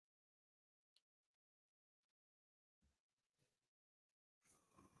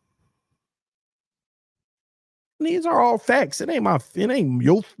 These are all facts. It ain't my feelings,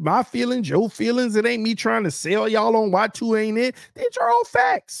 your feelings. It ain't me trying to sell y'all on why Tua ain't it. These are all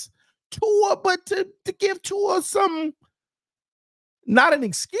facts. Tua, but to give Tua some Not an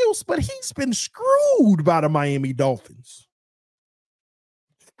excuse, but he's been screwed by the Miami Dolphins.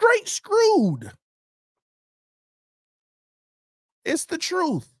 Straight screwed. It's the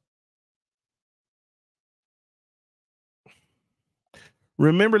truth.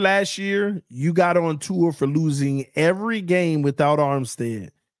 Remember last year, you got on tour for losing every game without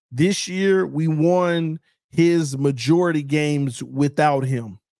Armstead. This year, we won his majority games without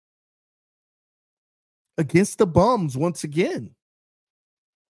him. Against the bums once again.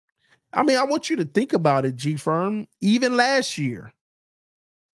 I mean, I want you to think about it, G-Firm. Even last year,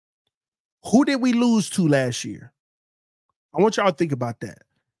 who did we lose to last year? I want y'all to think about that.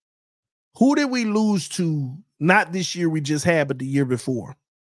 Who did we lose to? Not this year we just had, but the year before.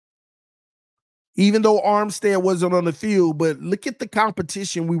 Even though Armstead wasn't on the field, but look at the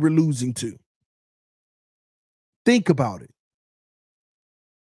competition we were losing to. Think about it.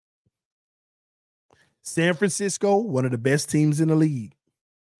 San Francisco, one of the best teams in the league.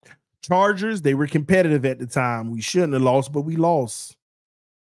 Chargers, they were competitive at the time. We shouldn't have lost, but we lost.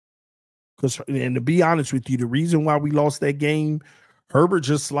 And to be honest with you, the reason why we lost that game, Herbert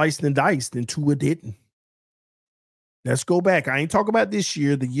just sliced and diced and Tua didn't. Let's go back. I ain't talking about this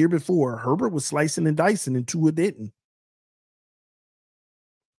year, the year before. Herbert was slicing and dicing and Tua didn't.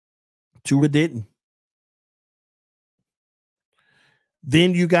 Tua didn't.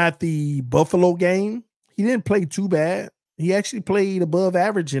 Then you got the Buffalo game. He didn't play too bad. He actually played above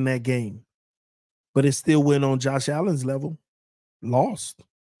average in that game. But it still went on Josh Allen's level. Lost.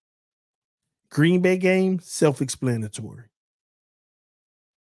 Green Bay game, self-explanatory.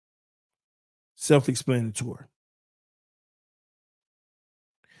 Self-explanatory.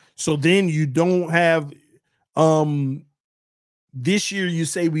 So then you don't have this year you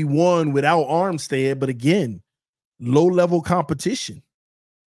say we won without Armstead, but again, low-level competition.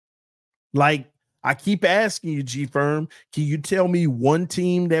 Like, I keep asking you, G-Firm, can you tell me one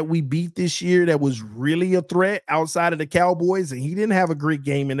team that we beat this year that was really a threat outside of the Cowboys? And he didn't have a great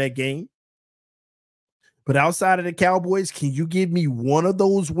game in that game. But outside of the Cowboys, can you give me one of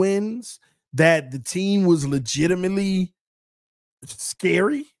those wins that the team was legitimately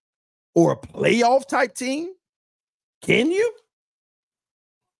scary or a playoff type team? Can you?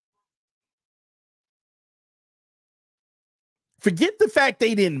 Forget the fact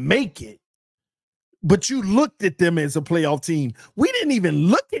they didn't make it, but you looked at them as a playoff team. We didn't even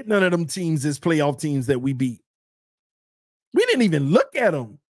look at none of them teams as playoff teams that we beat. We didn't even look at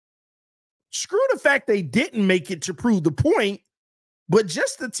them. Screw the fact they didn't make it to prove the point, but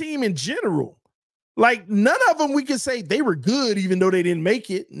just the team in general. Like, none of them we can say they were good even though they didn't make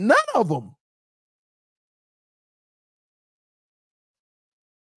it. None of them.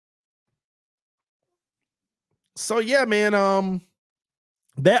 So, yeah, man,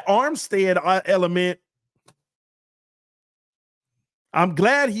 that Armstead element, I'm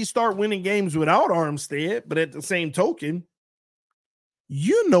glad he started winning games without Armstead, but at the same token,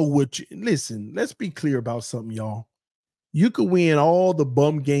 you know what listen, let's be clear about something, y'all. You could win all the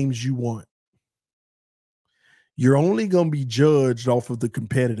bum games you want. You're only going to be judged off of the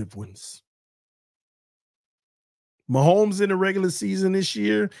competitive ones. Mahomes in the regular season this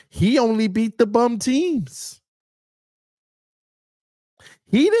year, he only beat the bum teams.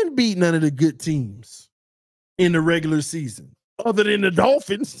 He didn't beat none of the good teams in the regular season, other than the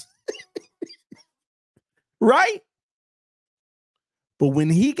Dolphins. Right? But when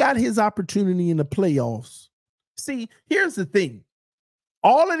he got his opportunity in the playoffs, see, here's the thing.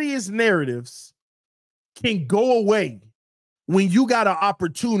 All of these narratives can go away when you got an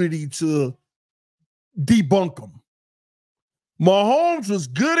opportunity to debunk them. Mahomes was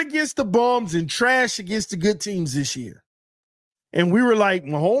good against the bums and trash against the good teams this year. And we were like,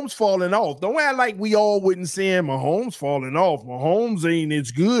 Mahomes falling off. Don't act like we all wouldn't say Mahomes falling off. Mahomes ain't as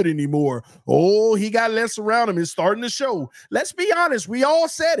good anymore. Oh, he got less around him. It's starting to show. Let's be honest. We all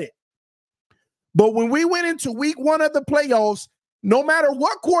said it. But when we went into week one of the playoffs, no matter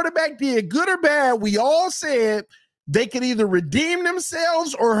what quarterback did, good or bad, we all said they could either redeem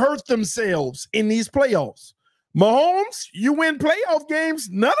themselves or hurt themselves in these playoffs. Mahomes, you win playoff games.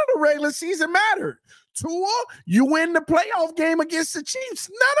 None of the regular season mattered. Tua, you win the playoff game against the Chiefs.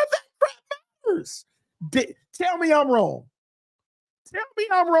 None of that crap matters. Tell me I'm wrong. Tell me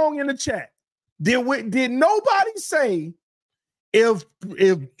I'm wrong in the chat. Did nobody say if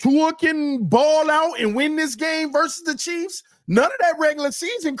Tua can ball out and win this game versus the Chiefs, none of that regular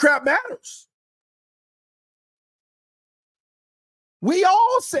season crap matters? We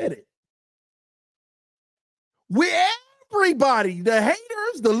all said it. Everybody, the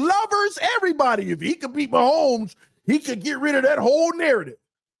haters, the lovers, everybody. If he could beat Mahomes, he could get rid of that whole narrative.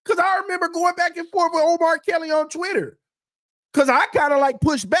 Because I remember going back and forth with Omar Kelly on Twitter. Because I kind of like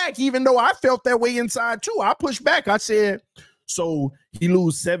pushed back, even though I felt that way inside too. I pushed back. I said, so he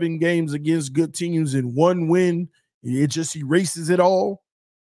lose 7 games against good teams and 1 win. It just erases it all.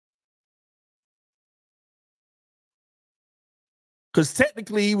 Because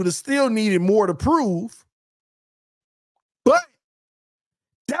technically he would have still needed more to prove. But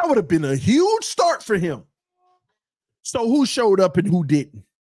that would have been a huge start for him. So who showed up and who didn't?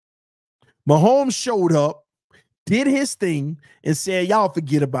 Mahomes showed up, did his thing, and said, y'all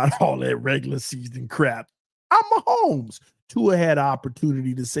forget about all that regular season crap. I'm Mahomes. Tua had an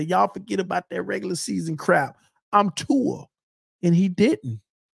opportunity to say, y'all forget about that regular season crap. I'm Tua. And he didn't.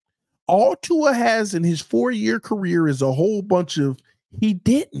 All Tua has in his 4-year career is a whole bunch of he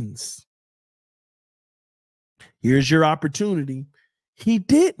didn'ts. Here's your opportunity. He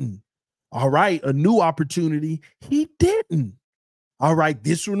didn't. All right, a new opportunity. He didn't. All right,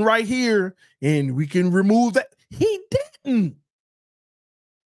 this one right here, and we can remove that. He didn't.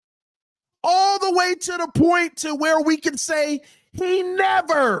 All the way to the point to where we can say he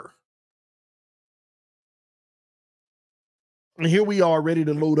never. And here we are ready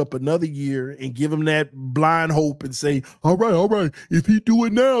to load up another year and give him that blind hope and say, all right, if he do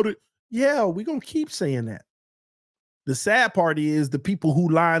it now, yeah, we're going to keep saying that. The sad part is the people who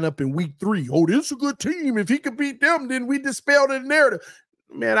line up in week 3. Oh, this is a good team. If he could beat them, then we dispel the narrative.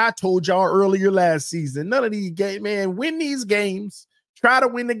 Man, I told y'all earlier last season, none of these games, man, win these games. Try to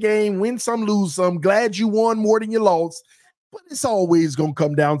win the game, win some, lose some. Glad you won more than you lost. But it's always going to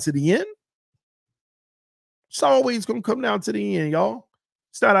come down to the end. It's always going to come down to the end, y'all.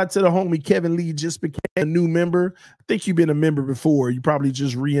 Shout out to the homie Kevin Lee, just became a new member. I think you've been a member before. You probably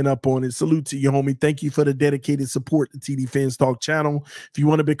just re-ing up on it. Salute to you, homie. Thank you for the dedicated support to TD Fans Talk channel. If you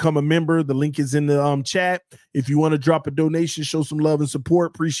want to become a member, the link is in the chat. If you want to drop a donation, show some love and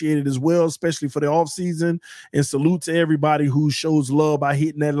support, appreciate it as well, especially for the off season. And salute to everybody who shows love by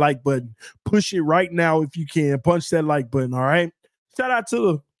hitting that like button. Push it right now if you can. Punch that like button, all right? Shout out to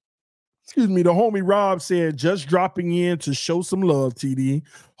the homie Rob said, just dropping in to show some love, TD.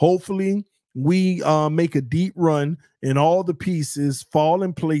 Hopefully we make a deep run and all the pieces fall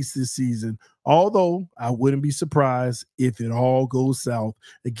in place this season. Although I wouldn't be surprised if it all goes south.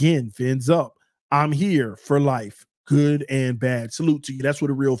 Again, fins up. I'm here for life, good and bad. Salute to you. That's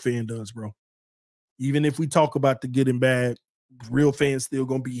what a real fan does, bro. Even if we talk about the good and bad, real fans still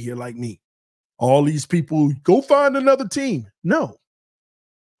going to be here like me. All these people, go find another team. No.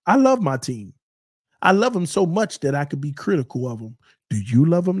 I love my team. I love them so much that I could be critical of them. Do you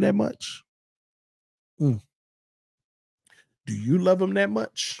love them that much? Do you love them that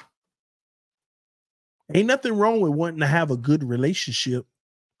much? Ain't nothing wrong with wanting to have a good relationship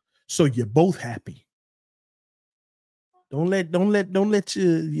so you're both happy. Don't let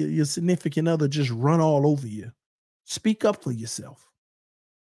your significant other just run all over you. Speak up for yourself.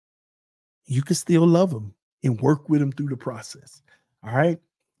 You can still love them and work with them through the process. All right.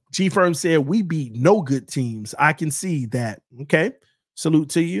 G Firm said, we beat no good teams. I can see that. Okay. Salute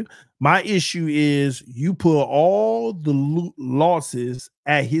to you. My issue is you put all the losses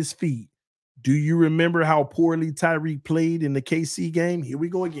at his feet. Do you remember how poorly Tyreek played in the KC game? Here we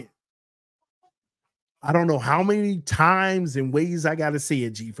go again. I don't know how many times and ways I got to say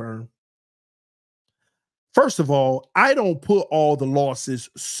it, G Firm. First of all, I don't put all the losses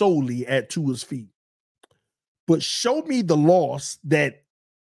solely at Tua's feet. But show me the loss that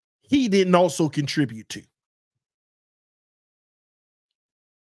he didn't also contribute to.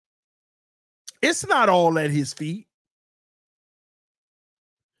 It's not all at his feet.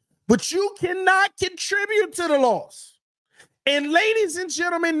 But you cannot contribute to the loss. And ladies and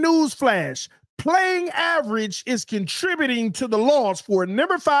gentlemen, newsflash, playing average is contributing to the loss for a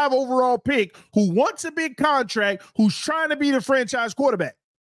number 5 overall pick who wants a big contract, who's trying to be the franchise quarterback.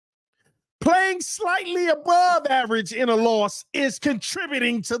 Playing slightly above average in a loss is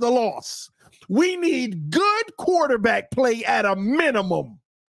contributing to the loss. We need good quarterback play at a minimum.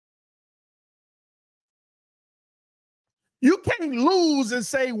 You can't lose and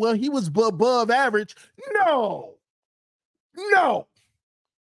say, well, he was above average. No.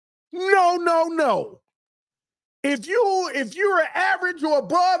 If you're average or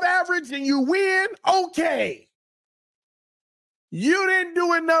above average and you win, okay. You didn't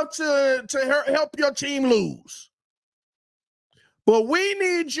do enough to help your team lose. But we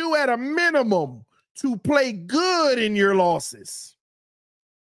need you at a minimum to play good in your losses.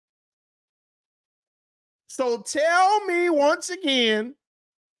 So tell me once again,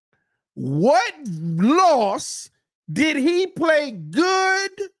 what loss did he play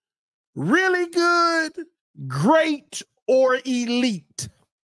good, really good, great, or elite?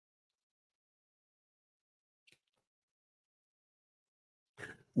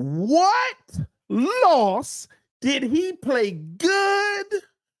 What loss did he play good,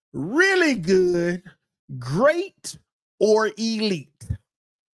 really good, great, or elite?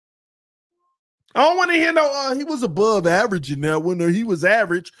 I don't want to hear no, he was above average in that one, or he was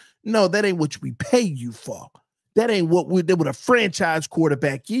average. No, that ain't what we pay you for. That ain't what a franchise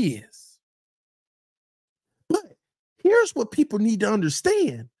quarterback is. But here's what people need to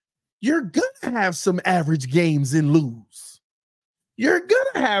understand. You're going to have some average games and lose. You're going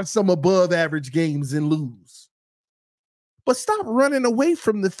to have some above average games and lose. But stop running away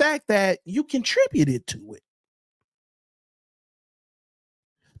from the fact that you contributed to it.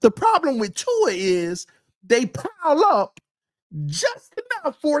 The problem with Tua is they pile up just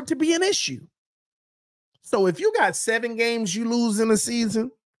enough for it to be an issue. So if you got 7 games you lose in a season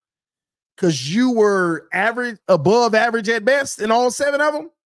because you were average, above average at best in all 7 of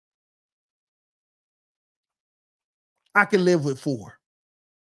them, I can live with 4.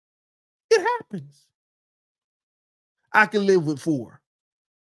 It happens. I can live with 4.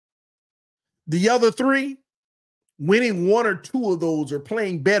 The other 3, winning 1 or 2 of those or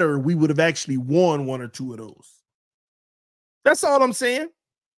playing better, we would have actually won 1 or 2 of those. That's all I'm saying.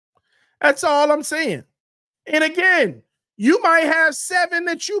 That's all I'm saying. And again, you might have 7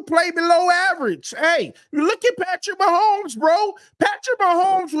 that you play below average. Hey, look at Patrick Mahomes, bro. Patrick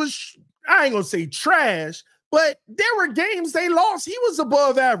Mahomes was, I ain't going to say trash, but there were games they lost. He was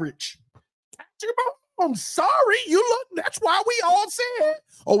above average. Patrick Mahomes, sorry. That's why we all said,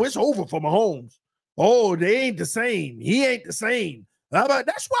 oh, it's over for Mahomes. Oh, they ain't the same. He ain't the same.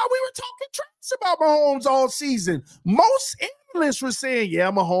 That's why we were talking trash about Mahomes all season. Most analysts were saying,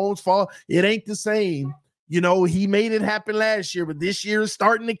 yeah, Mahomes' fault. It ain't the same. You know, he made it happen last year, but this year is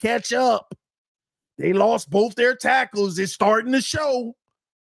starting to catch up. They lost both their tackles. It's starting to show.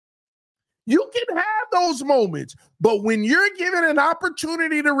 You can have those moments, but when you're given an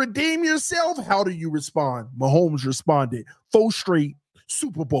opportunity to redeem yourself, how do you respond? Mahomes responded. 4 straight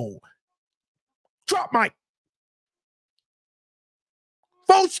Super Bowl. Drop mic.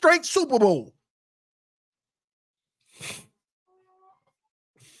 4 straight Super Bowl.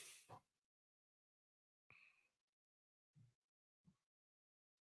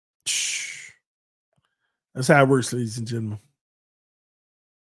 That's how it works, ladies and gentlemen.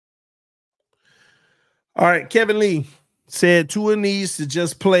 All right, Kevin Lee said Tua needs to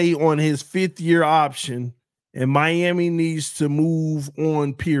just play on his 5th-year option, and Miami needs to move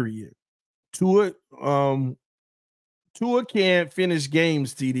on, period. Tua can't finish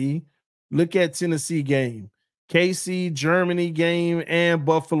games, TD. Look at Tennessee game, KC, Germany game, and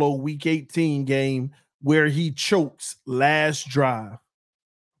Buffalo Week 18 game where he chokes last drive.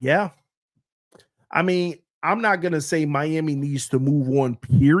 Yeah. I mean, I'm not going to say Miami needs to move on,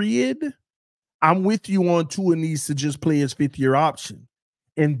 period. I'm with you on Tua needs to just play his 5th-year option.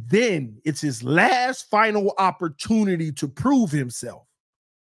 And then it's his last final opportunity to prove himself.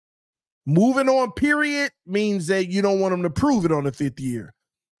 Moving on, period, means that you don't want him to prove it on the 5th year.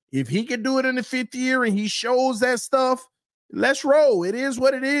 If he can do it in the 5th year and he shows that stuff, let's roll. It is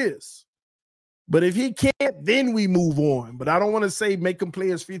what it is. But if he can't, then we move on. But I don't want to say make him play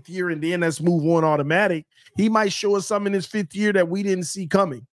his 5th year and then let's move on automatic. He might show us something in his 5th year that we didn't see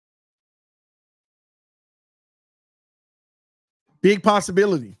coming. Big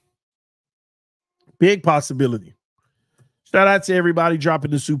possibility. Big possibility. Shout out to everybody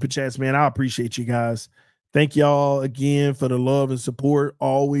dropping the super chats, man. I appreciate you guys. Thank y'all again for the love and support.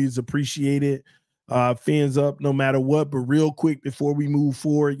 Always appreciate it. Fans up no matter what. But real quick, before we move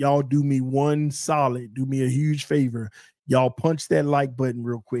forward, y'all do me one solid. Do me a huge favor. Y'all punch that like button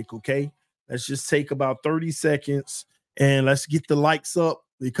real quick, okay? Let's just take about 30 seconds and let's get the likes up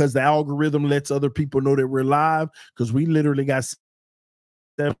because the algorithm lets other people know that we're live because we literally got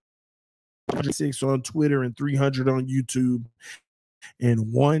 706 on Twitter and 300 on YouTube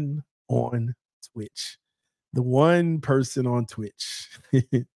and 1 on Twitch. The 1 person on Twitch.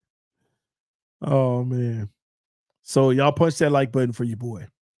 Oh, man. So y'all punch that like button for your boy.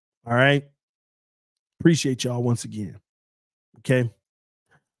 All right. Appreciate y'all once again. Okay.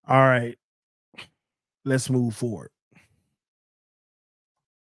 All right. Let's move forward.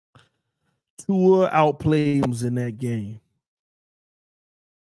 Tua outplayed him in that game.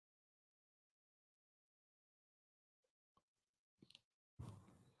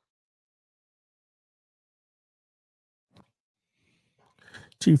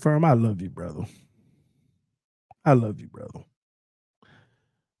 Chief Firm, I love you, brother. I love you, brother.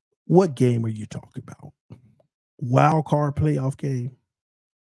 What game are you talking about? Wild card playoff game?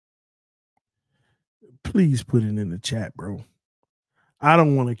 Please put it in the chat, bro. I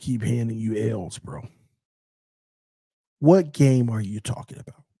don't want to keep handing you L's, bro. What game are you talking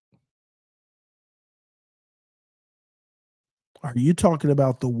about? Are you talking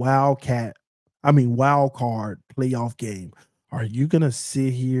about the wild card playoff game? Are you gonna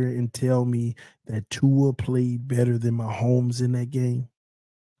sit here and tell me that Tua played better than Mahomes in that game?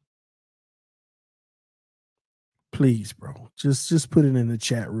 Please, bro. Just put it in the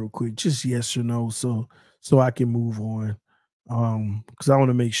chat real quick. Just yes or no, so I can move on. Because I want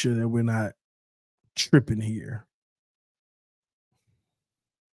to make sure that we're not tripping here.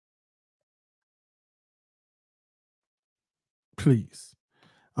 Please.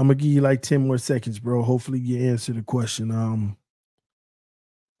 I'm gonna give you like 10 more seconds, bro. Hopefully you answer the question. Um,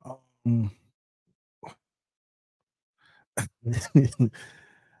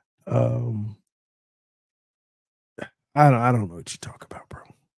 um I don't know what you talk about, bro.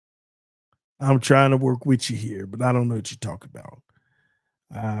 I'm trying to work with you here, but I don't know what you talk about.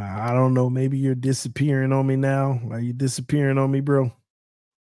 I don't know. Maybe you're disappearing on me now. Are you disappearing on me, bro?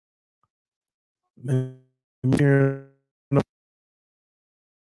 Maybe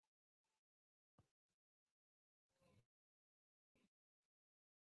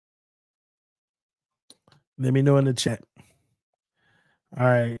let me know in the chat. All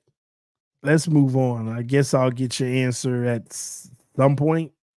right, let's move on. I guess I'll get your answer at some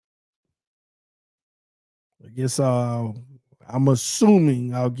point. I guess I'm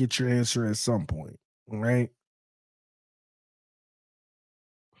assuming I'll get your answer at some point. All right.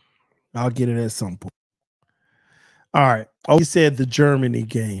 I'll get it at some point. All right. Oh, you said the Germany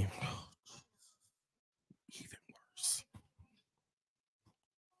game. Even worse.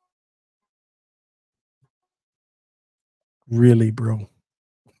 Really, bro.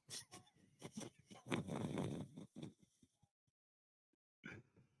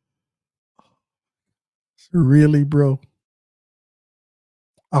 Really, bro.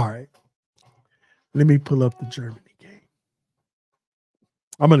 All right. Let me pull up the Germany game.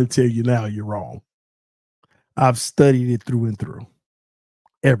 I'm going to tell you now you're wrong. I've studied it through and through.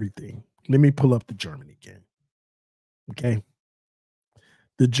 Everything. Let me pull up the Germany game. Okay.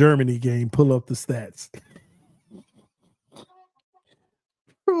 The Germany game, pull up the stats.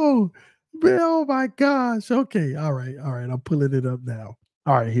 Oh, man, oh my gosh. Okay. All right. All right. I'm pulling it up now.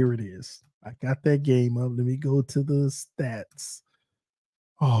 All right. Here it is. I got that game up. Let me go to the stats.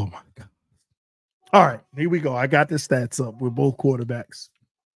 Oh my God. All right. Here we go. I got the stats up with both quarterbacks.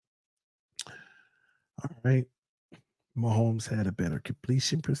 All right. Mahomes had a better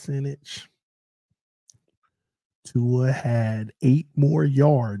completion percentage. Tua had 8 more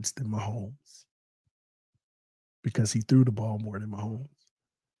yards than Mahomes because he threw the ball more than Mahomes.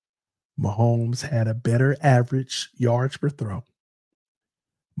 Mahomes had a better average yards per throw.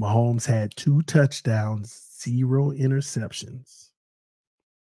 Mahomes had 2 touchdowns, 0 interceptions.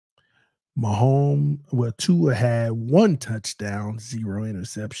 Tua had 1 touchdown, 0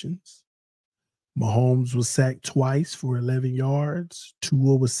 interceptions. Mahomes was sacked twice for 11 yards.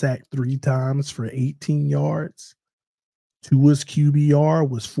 Tua was sacked 3 times for 18 yards. Tua's QBR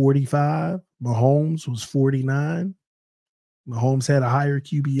was 45. Mahomes was 49. Mahomes had a higher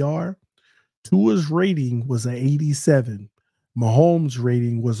QBR. Tua's rating was an 87. Mahomes'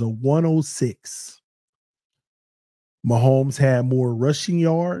 rating was a 106. Mahomes had more rushing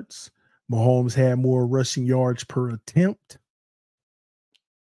yards. Mahomes had more rushing yards per attempt.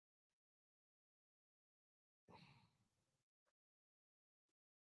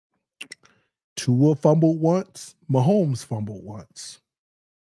 Tua fumbled once. Mahomes fumbled once.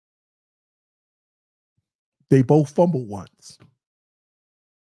 They both fumbled once.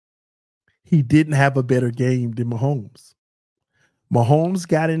 He didn't have a better game than Mahomes. Mahomes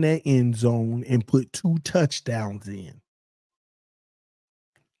got in that end zone and put 2 touchdowns in.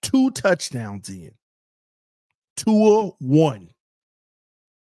 2 touchdowns in. Tua won.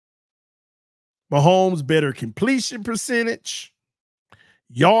 Mahomes better completion percentage,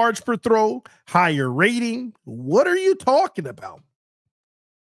 yards per throw, higher rating. What are you talking about?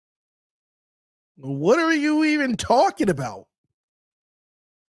 What are you even talking about?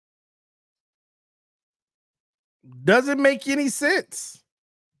 Doesn't make any sense.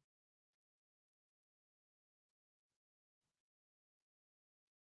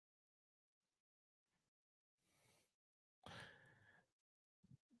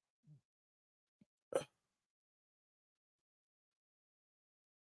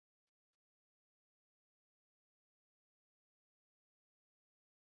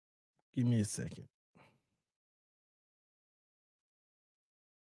 Give me a second.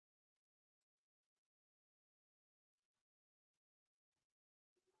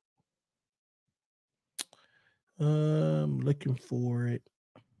 Looking for it.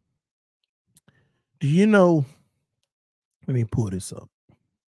 Do you know? Let me pull this up.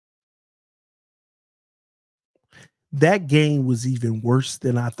 That game was even worse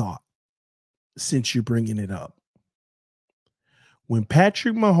than I thought, since you're bringing it up. When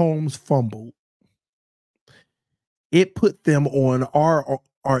Patrick Mahomes fumbled, it put them on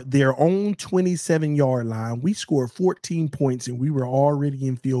their own 27-yard line. We scored 14 points, and we were already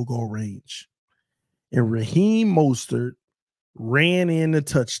in field goal range. And Raheem Mostert ran in a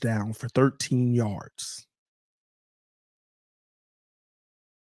touchdown for 13 yards.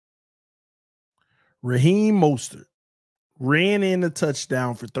 Raheem Mostert ran in a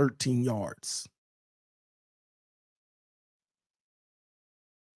touchdown for 13 yards.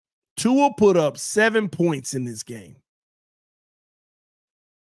 Tua put up 7 points in this game.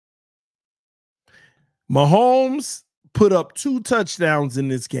 Mahomes put up 2 touchdowns in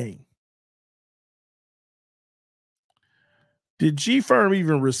this game. Did G-Firm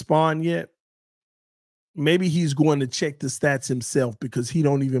even respond yet? Maybe he's going to check the stats himself because he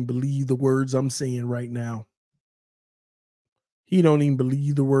don't even believe the words I'm saying right now. He don't even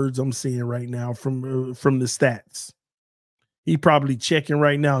believe the words I'm saying right now from the stats. He probably checking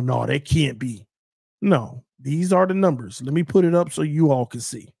right now. No, that can't be. No, these are the numbers. Let me put it up so you all can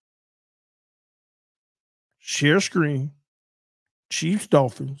see. Share screen. Chiefs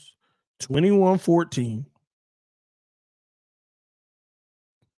Dolphins 21-14.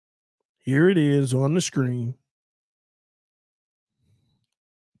 Here it is on the screen.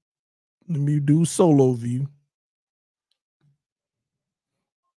 Let me do solo view.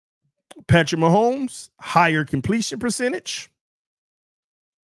 Patrick Mahomes, higher completion percentage.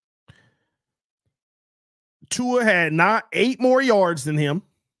 Tua had 8 more yards than him.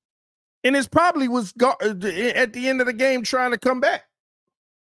 And it probably was at the end of the game trying to come back.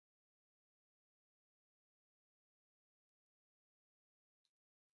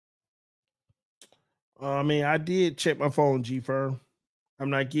 I mean, I did check my phone, G-Firm. I'm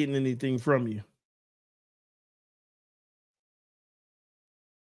not getting anything from you.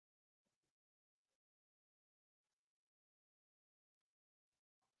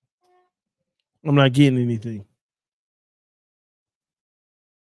 I'm not getting anything.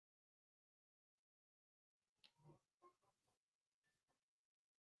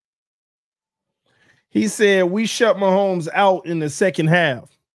 He said, we shut Mahomes out in the second half.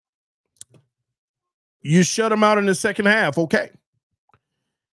 You shut him out in the second half. Okay.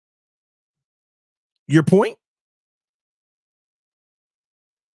 Your point?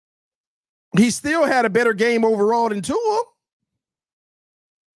 He still had a better game overall than Tua.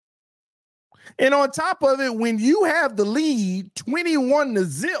 And on top of it, when you have the lead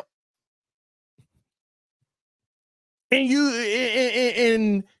 21-0,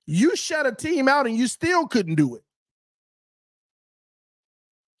 and you shut a team out and you still couldn't do it.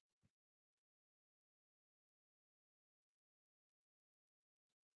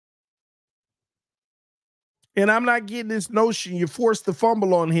 And I'm not getting this notion you forced the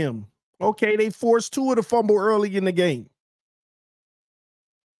fumble on him. Okay, they forced Tua to fumble early in the game.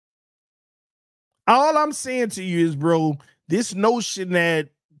 All I'm saying to you is, bro, this notion that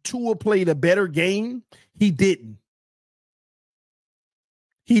Tua played a better game, he didn't.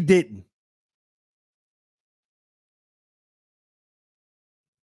 He didn't.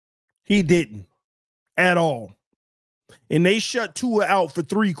 He didn't at all. And they shut Tua out for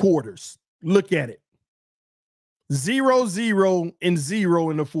 3 quarters. Look at it. 0-0 and 0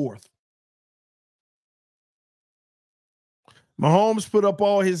 in the fourth. Mahomes put up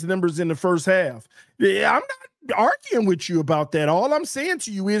all his numbers in the first half. Yeah, I'm not arguing with you about that. All I'm saying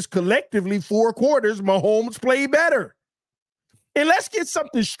to you is collectively 4 quarters, Mahomes played better. And let's get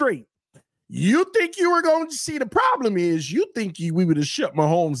something straight. You think you were going to see the problem is you think we would have shut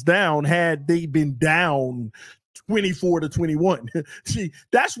Mahomes down had they been down 24-21. See,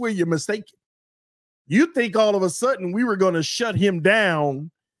 that's where you're mistaken. You think all of a sudden we were going to shut him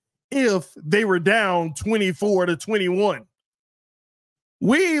down if they were down 24-21.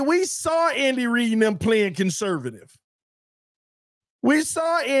 We saw Andy Reid and them playing conservative. We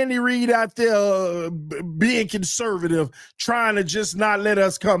saw Andy Reid out there being conservative, trying to just not let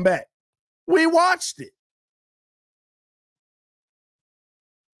us come back. We watched it.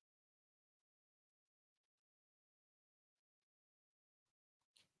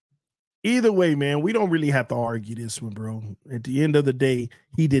 Either way, man, we don't really have to argue this one, bro. At the end of the day,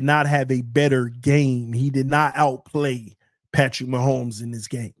 he did not have a better game. He did not outplay Patrick Mahomes in this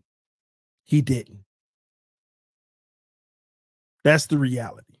game. He didn't. That's the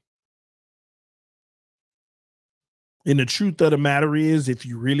reality. And the truth of the matter is, if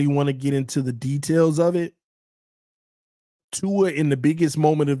you really want to get into the details of it, Tua in the biggest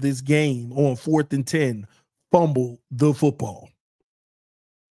moment of this game on 4th and 10 fumbled the football.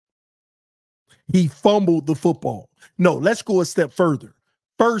 He fumbled the football. No, let's go a step further.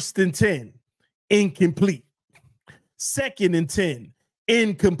 1st and 10, incomplete. 2nd and 10,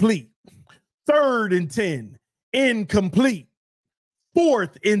 incomplete. 3rd and 10, incomplete.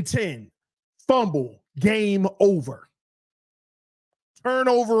 4th and 10, fumble, game over.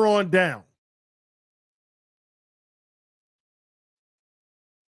 Turnover on down.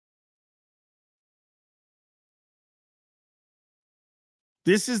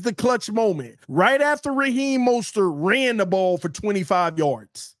 This is the clutch moment. Right after Raheem Mostert ran the ball for 25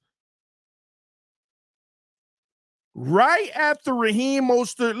 yards. Right after Raheem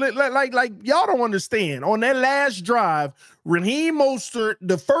Mostert, like y'all don't understand. On that last drive, Raheem Mostert,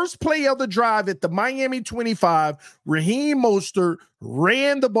 the first play of the drive at the Miami 25, Raheem Mostert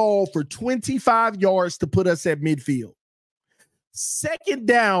ran the ball for 25 yards to put us at midfield. 2nd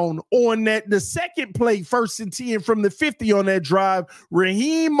down on the second play, 1st and 10 from the 50 on that drive,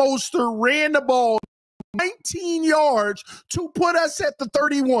 Raheem Mostert ran the ball 19 yards to put us at the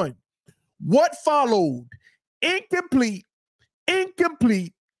 31. What followed? Incomplete,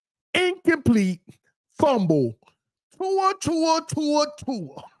 incomplete, incomplete, fumble. Tua.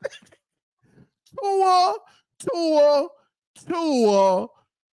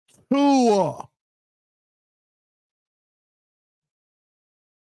 Tua.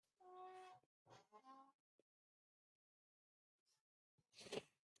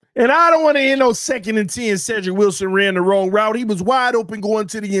 And I don't want to hear no 2nd and 10. Cedric Wilson ran the wrong route. He was wide open going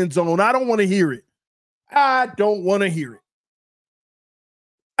to the end zone. I don't want to hear it. I don't want to hear it.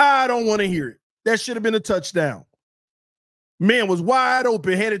 I don't want to hear it. That should have been a touchdown. Man was wide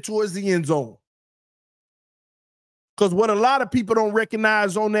open, headed towards the end zone. Because what a lot of people don't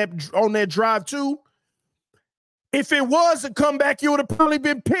recognize on that drive too, if it was a comeback, it would have probably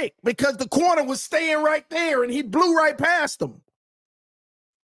been picked because the corner was staying right there and he blew right past him.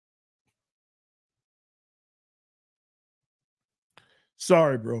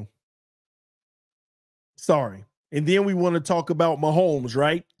 Sorry, bro. Sorry. And then we want to talk about Mahomes,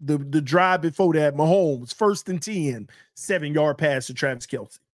 right? The drive before that, Mahomes, 1st and 10, 7-yard pass to Travis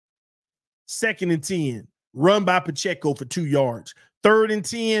Kelce. 2nd and 10, run by Pacheco for 2 yards. 3rd and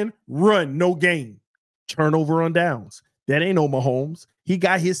 10, run, no gain. Turnover on downs. That ain't no Mahomes. He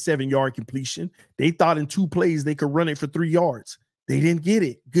got his 7-yard completion. They thought in 2 plays they could run it for 3 yards. They didn't get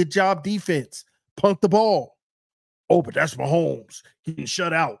it. Good job, defense. Punt the ball. Oh, but that's Mahomes getting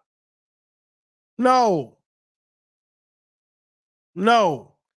shut out. No.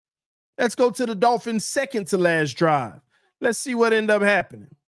 Let's go to the Dolphins' second to last drive. Let's see what ended up happening.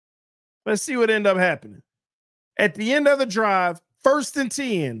 At the end of the drive, 1st and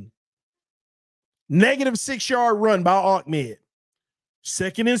 10, negative 6-yard run by Ahmed.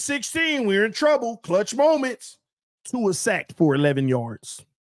 2nd and 16, we're in trouble. Clutch moments. Tua sacked for 11 yards.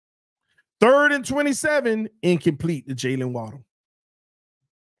 3rd and 27, incomplete to Jalen Waddle.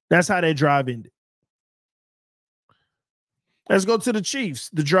 That's how that drive ended. Let's go to the Chiefs,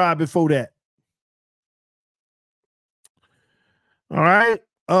 the drive before that. All right.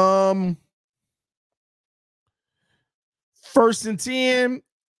 1st and 10,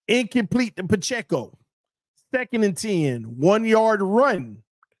 incomplete to Pacheco. 2nd and 10, 1-yard run.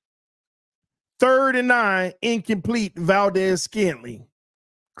 3rd and 9, incomplete Valdez-Scantling.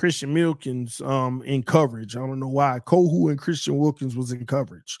 Christian Wilkins in coverage. I don't know why. Kohu and Christian Wilkins was in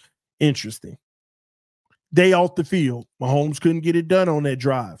coverage. Interesting. They off the field. Mahomes couldn't get it done on that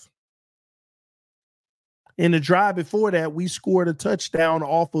drive. In the drive before that, we scored a touchdown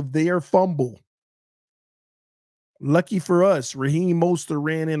off of their fumble. Lucky for us, Raheem Mostert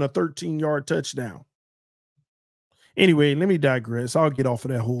ran in a 13-yard touchdown. Anyway, let me digress. I'll get off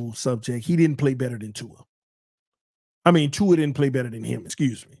of that whole subject. He didn't play better than Tua. Tua didn't play better than him.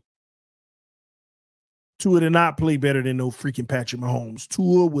 Excuse me. Tua did not play better than no freaking Patrick Mahomes.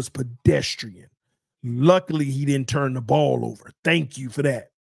 Tua was pedestrian. Luckily, he didn't turn the ball over. Thank you for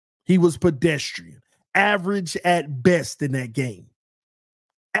that. He was pedestrian. Average at best in that game.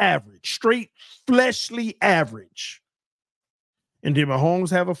 Average. Straight fleshly average. And did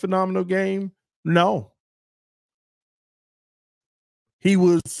Mahomes have a phenomenal game? No. He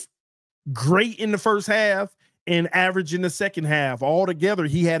was great in the first half and average in the second half. Altogether,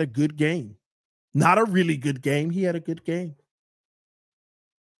 he had a good game. Not a really good game. He had a good game.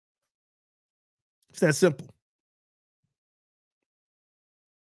 It's that simple.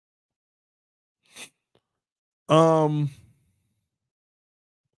 All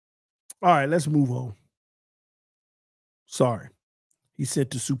right, let's move on. Sorry. He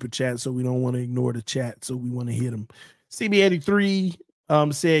sent the super chat, so we don't want to ignore the chat, so we want to hit him. CB83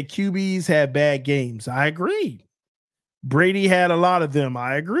 said QBs had bad games. I agree. Brady had a lot of them.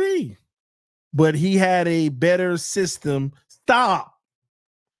 I agree. but he had a better system. Stop.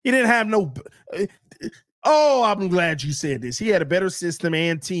 He didn't have no. Oh, I'm glad you said this. He had a better system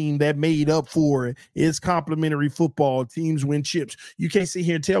and team that made up for it. It's complementary football. Teams win chips. You can't sit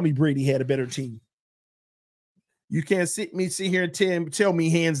here and tell me Brady had a better team. You can't sit here and tell me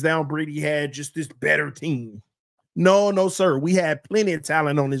hands down Brady had just this better team. No, sir. We had plenty of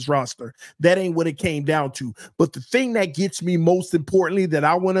talent on this roster. That ain't what it came down to. But the thing that gets me most importantly that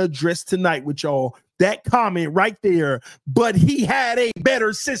I want to address tonight with y'all, that comment right there, but he had a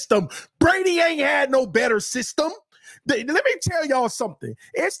better system. Brady ain't had no better system. Let me tell y'all something.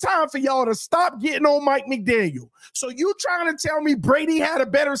 It's time for y'all to stop getting on Mike McDaniel. So you trying to tell me Brady had a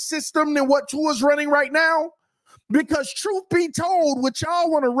better system than what Tua's running right now? Because truth be told, what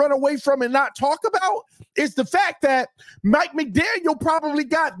y'all want to run away from and not talk about is the fact that Mike McDaniel probably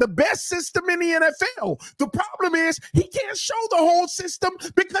got the best system in the NFL. The problem is he can't show the whole system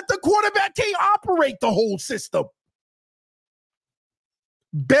because the quarterback can't operate the whole system.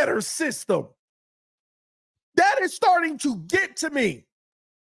 Better system. That is starting to get to me.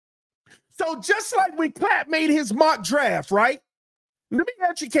 So just like when Clapp made his mock draft, right? Let me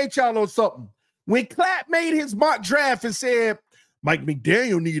educate y'all on something. When Clapp made his mock draft and said, Mike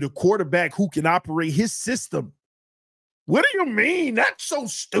McDaniel need a quarterback who can operate his system. What do you mean? That's so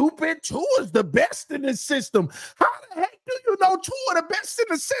stupid. Tua's the best in the system. How the heck do you know Tua the best in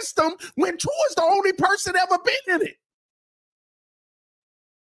the system when Tua's the only person ever been in it?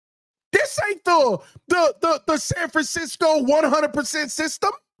 This ain't the San Francisco 100%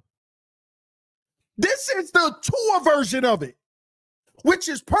 system. This is the Tua version of it, which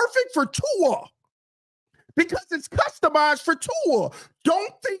is perfect for Tua because it's customized for Tua.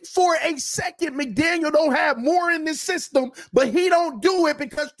 Don't think for a second McDaniel don't have more in this system, but he don't do it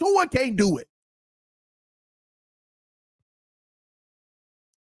because Tua can't do it.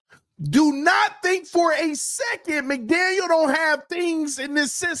 Do not think for a second McDaniel don't have things in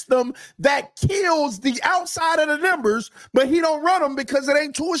this system that kills the outside of the numbers, but he don't run them because it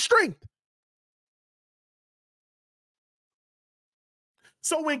ain't Tua's strength.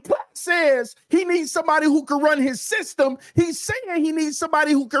 So when Clapp says he needs somebody who can run his system, he's saying he needs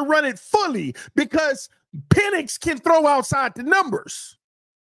somebody who can run it fully because Penix can throw outside the numbers.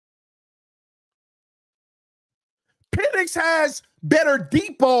 Penix has better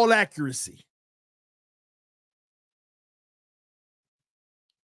deep ball accuracy.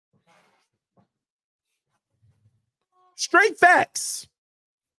 Straight facts.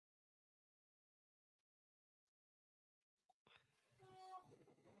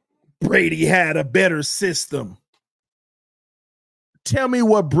 Brady had a better system. Tell me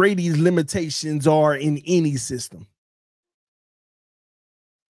what Brady's limitations are in any system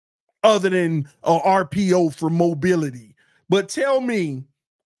other than a RPO for mobility. But tell me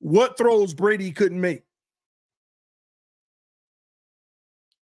what throws Brady couldn't make.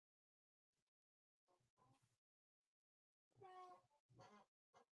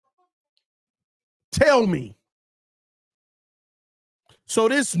 Tell me. So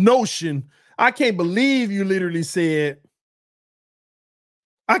this notion, I can't believe you literally said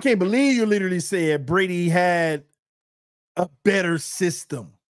Brady had a better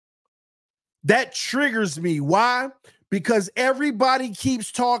system. That triggers me. Why? Because everybody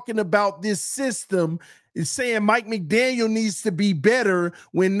keeps talking about this system and saying Mike McDaniel needs to be better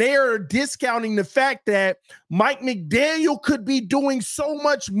when they're discounting the fact that Mike McDaniel could be doing so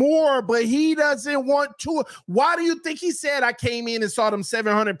much more, but he doesn't want to. Why do you think he said, I came in and saw them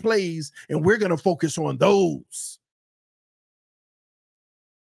 700 plays and we're going to focus on those?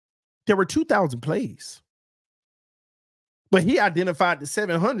 There were 2,000 plays. But he identified the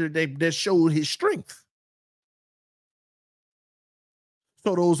 700 that showed his strength.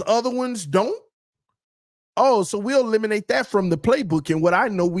 So those other ones don't? Oh, so we'll eliminate that from the playbook and what I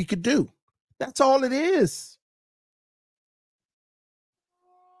know we could do. That's all it is.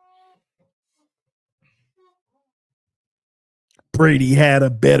 Brady had a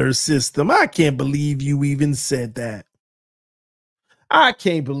better system. I can't believe you even said that. I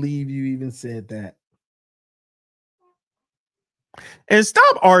can't believe you even said that. And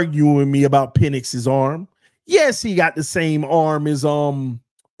stop arguing with me about Penix's arm. Yes, he got the same arm as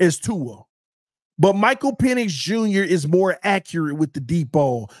Tua. But Michael Penix Jr. is more accurate with the deep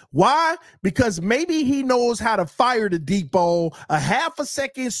ball. Why? Because maybe he knows how to fire the deep ball a half a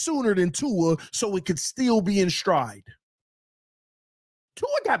second sooner than Tua so it could still be in stride. Tua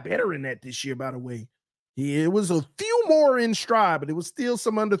got better in that this year, by the way. It was a few more in stride, but it was still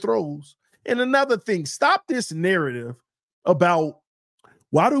some underthrows. And another thing, stop this narrative about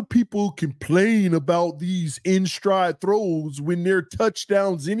Why do people complain about these in-stride throws when they're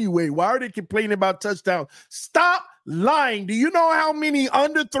touchdowns anyway? Why are they complaining about touchdowns? Stop lying. Do you know how many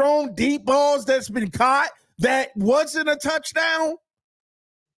underthrown deep balls that's been caught that wasn't a touchdown?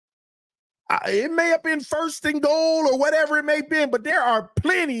 It may have been first and goal or whatever it may have been, but there are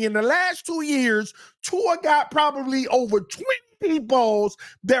plenty. In the last 2 years, Tua got probably over 20 deep balls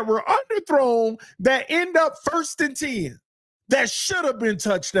that were underthrown that end up first and 10 that should have been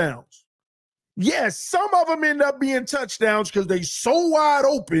touchdowns. Yes, some of them end up being touchdowns because they're so wide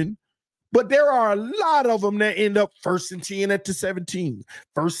open, but there are a lot of them that end up first and 10 at the 17,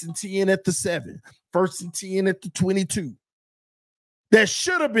 first and 10 at the 7, first and 10 at the 22. That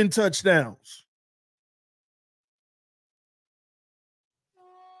should have been touchdowns.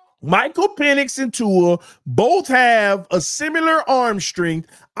 Michael Penix and Tua both have a similar arm strength.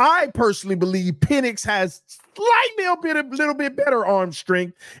 I personally believe Penix has slightly a little bit better arm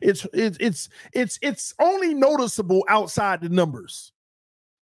strength. It's only noticeable outside the numbers.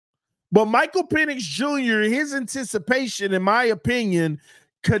 But Michael Penix Jr., his anticipation, in my opinion,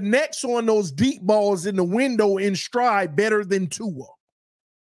 connects on those deep balls in the window in stride better than Tua.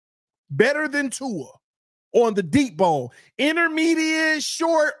 Better than Tua on the deep ball. Intermediate,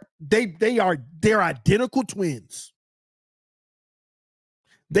 short, they're identical twins.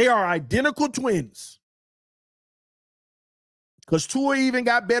 They are identical twins. Because Tua even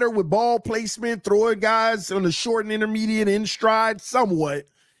got better with ball placement, throwing guys on the short and intermediate in stride somewhat.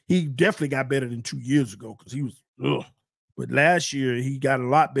 He definitely got better than 2 years ago because he was, But last year, he got a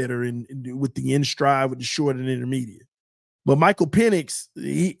lot better with the in stride, with the short and intermediate. But Michael Penix,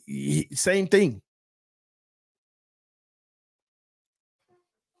 he same thing.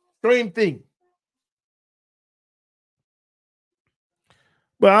 Same thing.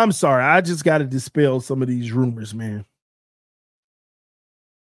 But I'm sorry. I just got to dispel some of these rumors, man.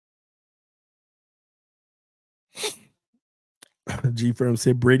 G-Firm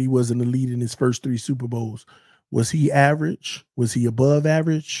said Brady wasn't the lead in his first 3 Super Bowls. Was he average? Was he above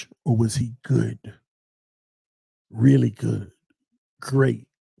average? Or was he good? Really good. Great.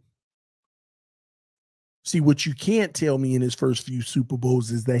 See, what you can't tell me in his first few Super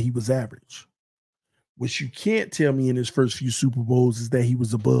Bowls is that he was average. What you can't tell me in his first few Super Bowls is that he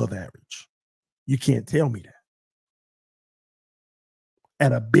was above average. You can't tell me that.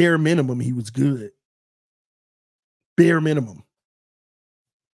 At a bare minimum, he was good. Bare minimum.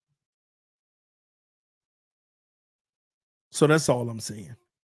 So that's all I'm saying.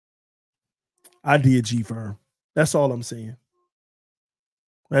 I did, G-Firm. That's all I'm saying.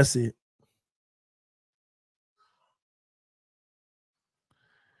 That's it.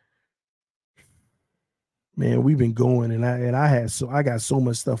 Man, we've been going, and I got so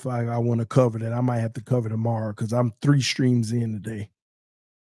much stuff I want to cover that I might have to cover tomorrow because I'm 3 streams in today.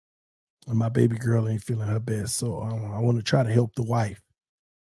 And my baby girl ain't feeling her best, so I want to try to help the wife.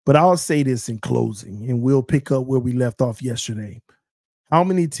 But I'll say this in closing, and we'll pick up where we left off yesterday. How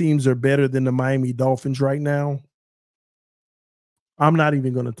many teams are better than the Miami Dolphins right now? I'm not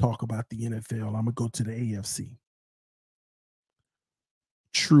even going to talk about the NFL. I'm going to go to the AFC.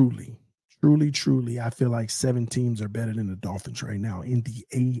 Truly, I feel like 7 teams are better than the Dolphins right now in the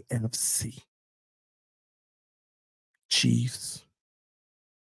AFC. Chiefs,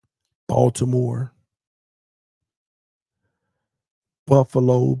 Baltimore,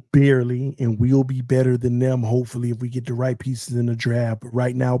 Buffalo, barely, and we'll be better than them, hopefully, if we get the right pieces in the draft. But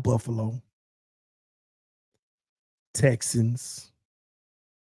right now, Buffalo, Texans,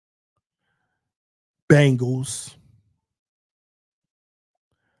 Bengals,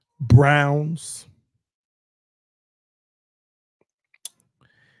 Browns.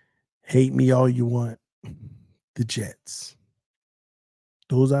 Hate me all you want. The Jets.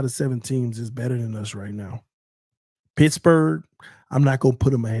 Those are the 7 teams that's better than us right now. Pittsburgh, I'm not going to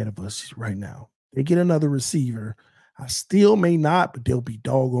put them ahead of us right now. They get another receiver. I still may not, but they'll be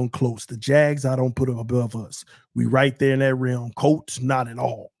doggone close. The Jags, I don't put them above us. We right there in that realm. Colts, not at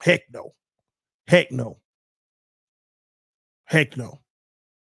all. Heck no. Heck no. Heck no.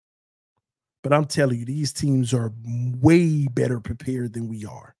 But I'm telling you, these teams are way better prepared than we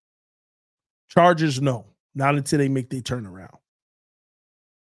are. Chargers, no. Not until they make their turnaround.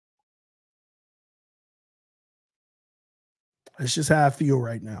 That's just how I feel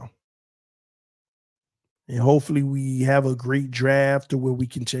right now. And hopefully we have a great draft to where we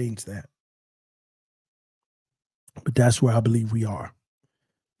can change that. But that's where I believe we are.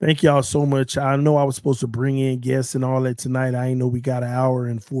 Thank y'all so much. I know I was supposed to bring in guests and all that tonight. I ain't know we got 1 hour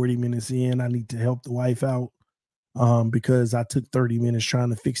and 40 minutes in. I need to help the wife out because I took 30 minutes trying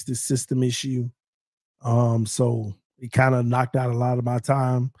to fix this system issue. So it kind of knocked out a lot of my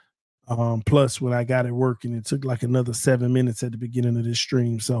time. Plus, when I got it working, it took like another 7 minutes at the beginning of this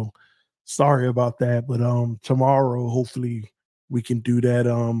stream. So sorry about that. But tomorrow, hopefully, we can do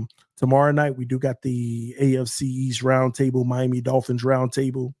that. Tomorrow night, we do got the AFC East roundtable, Miami Dolphins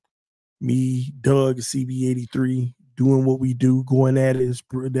roundtable. Me, Doug, CB83, doing what we do, going at it.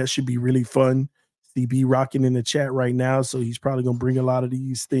 That should be really fun. CB rocking in the chat right now, so he's probably going to bring a lot of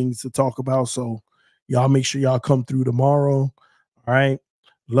these things to talk about. So y'all make sure y'all come through tomorrow. All right.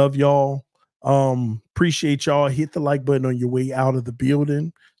 Love y'all. Appreciate y'all. Hit the like button on your way out of the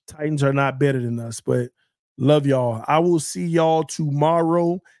building. Titans are not better than us, but love y'all. I will see y'all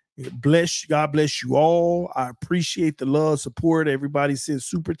tomorrow. God bless you all. I appreciate the love, support. Everybody sent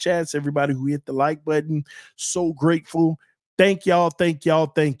super chats. Everybody who hit the like button. So grateful. Thank y'all. Thank y'all.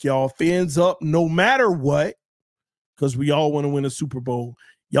 Thank y'all. Fans up no matter what, because we all want to win a Super Bowl.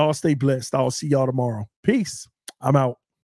 Y'all stay blessed. I'll see y'all tomorrow. Peace. I'm out.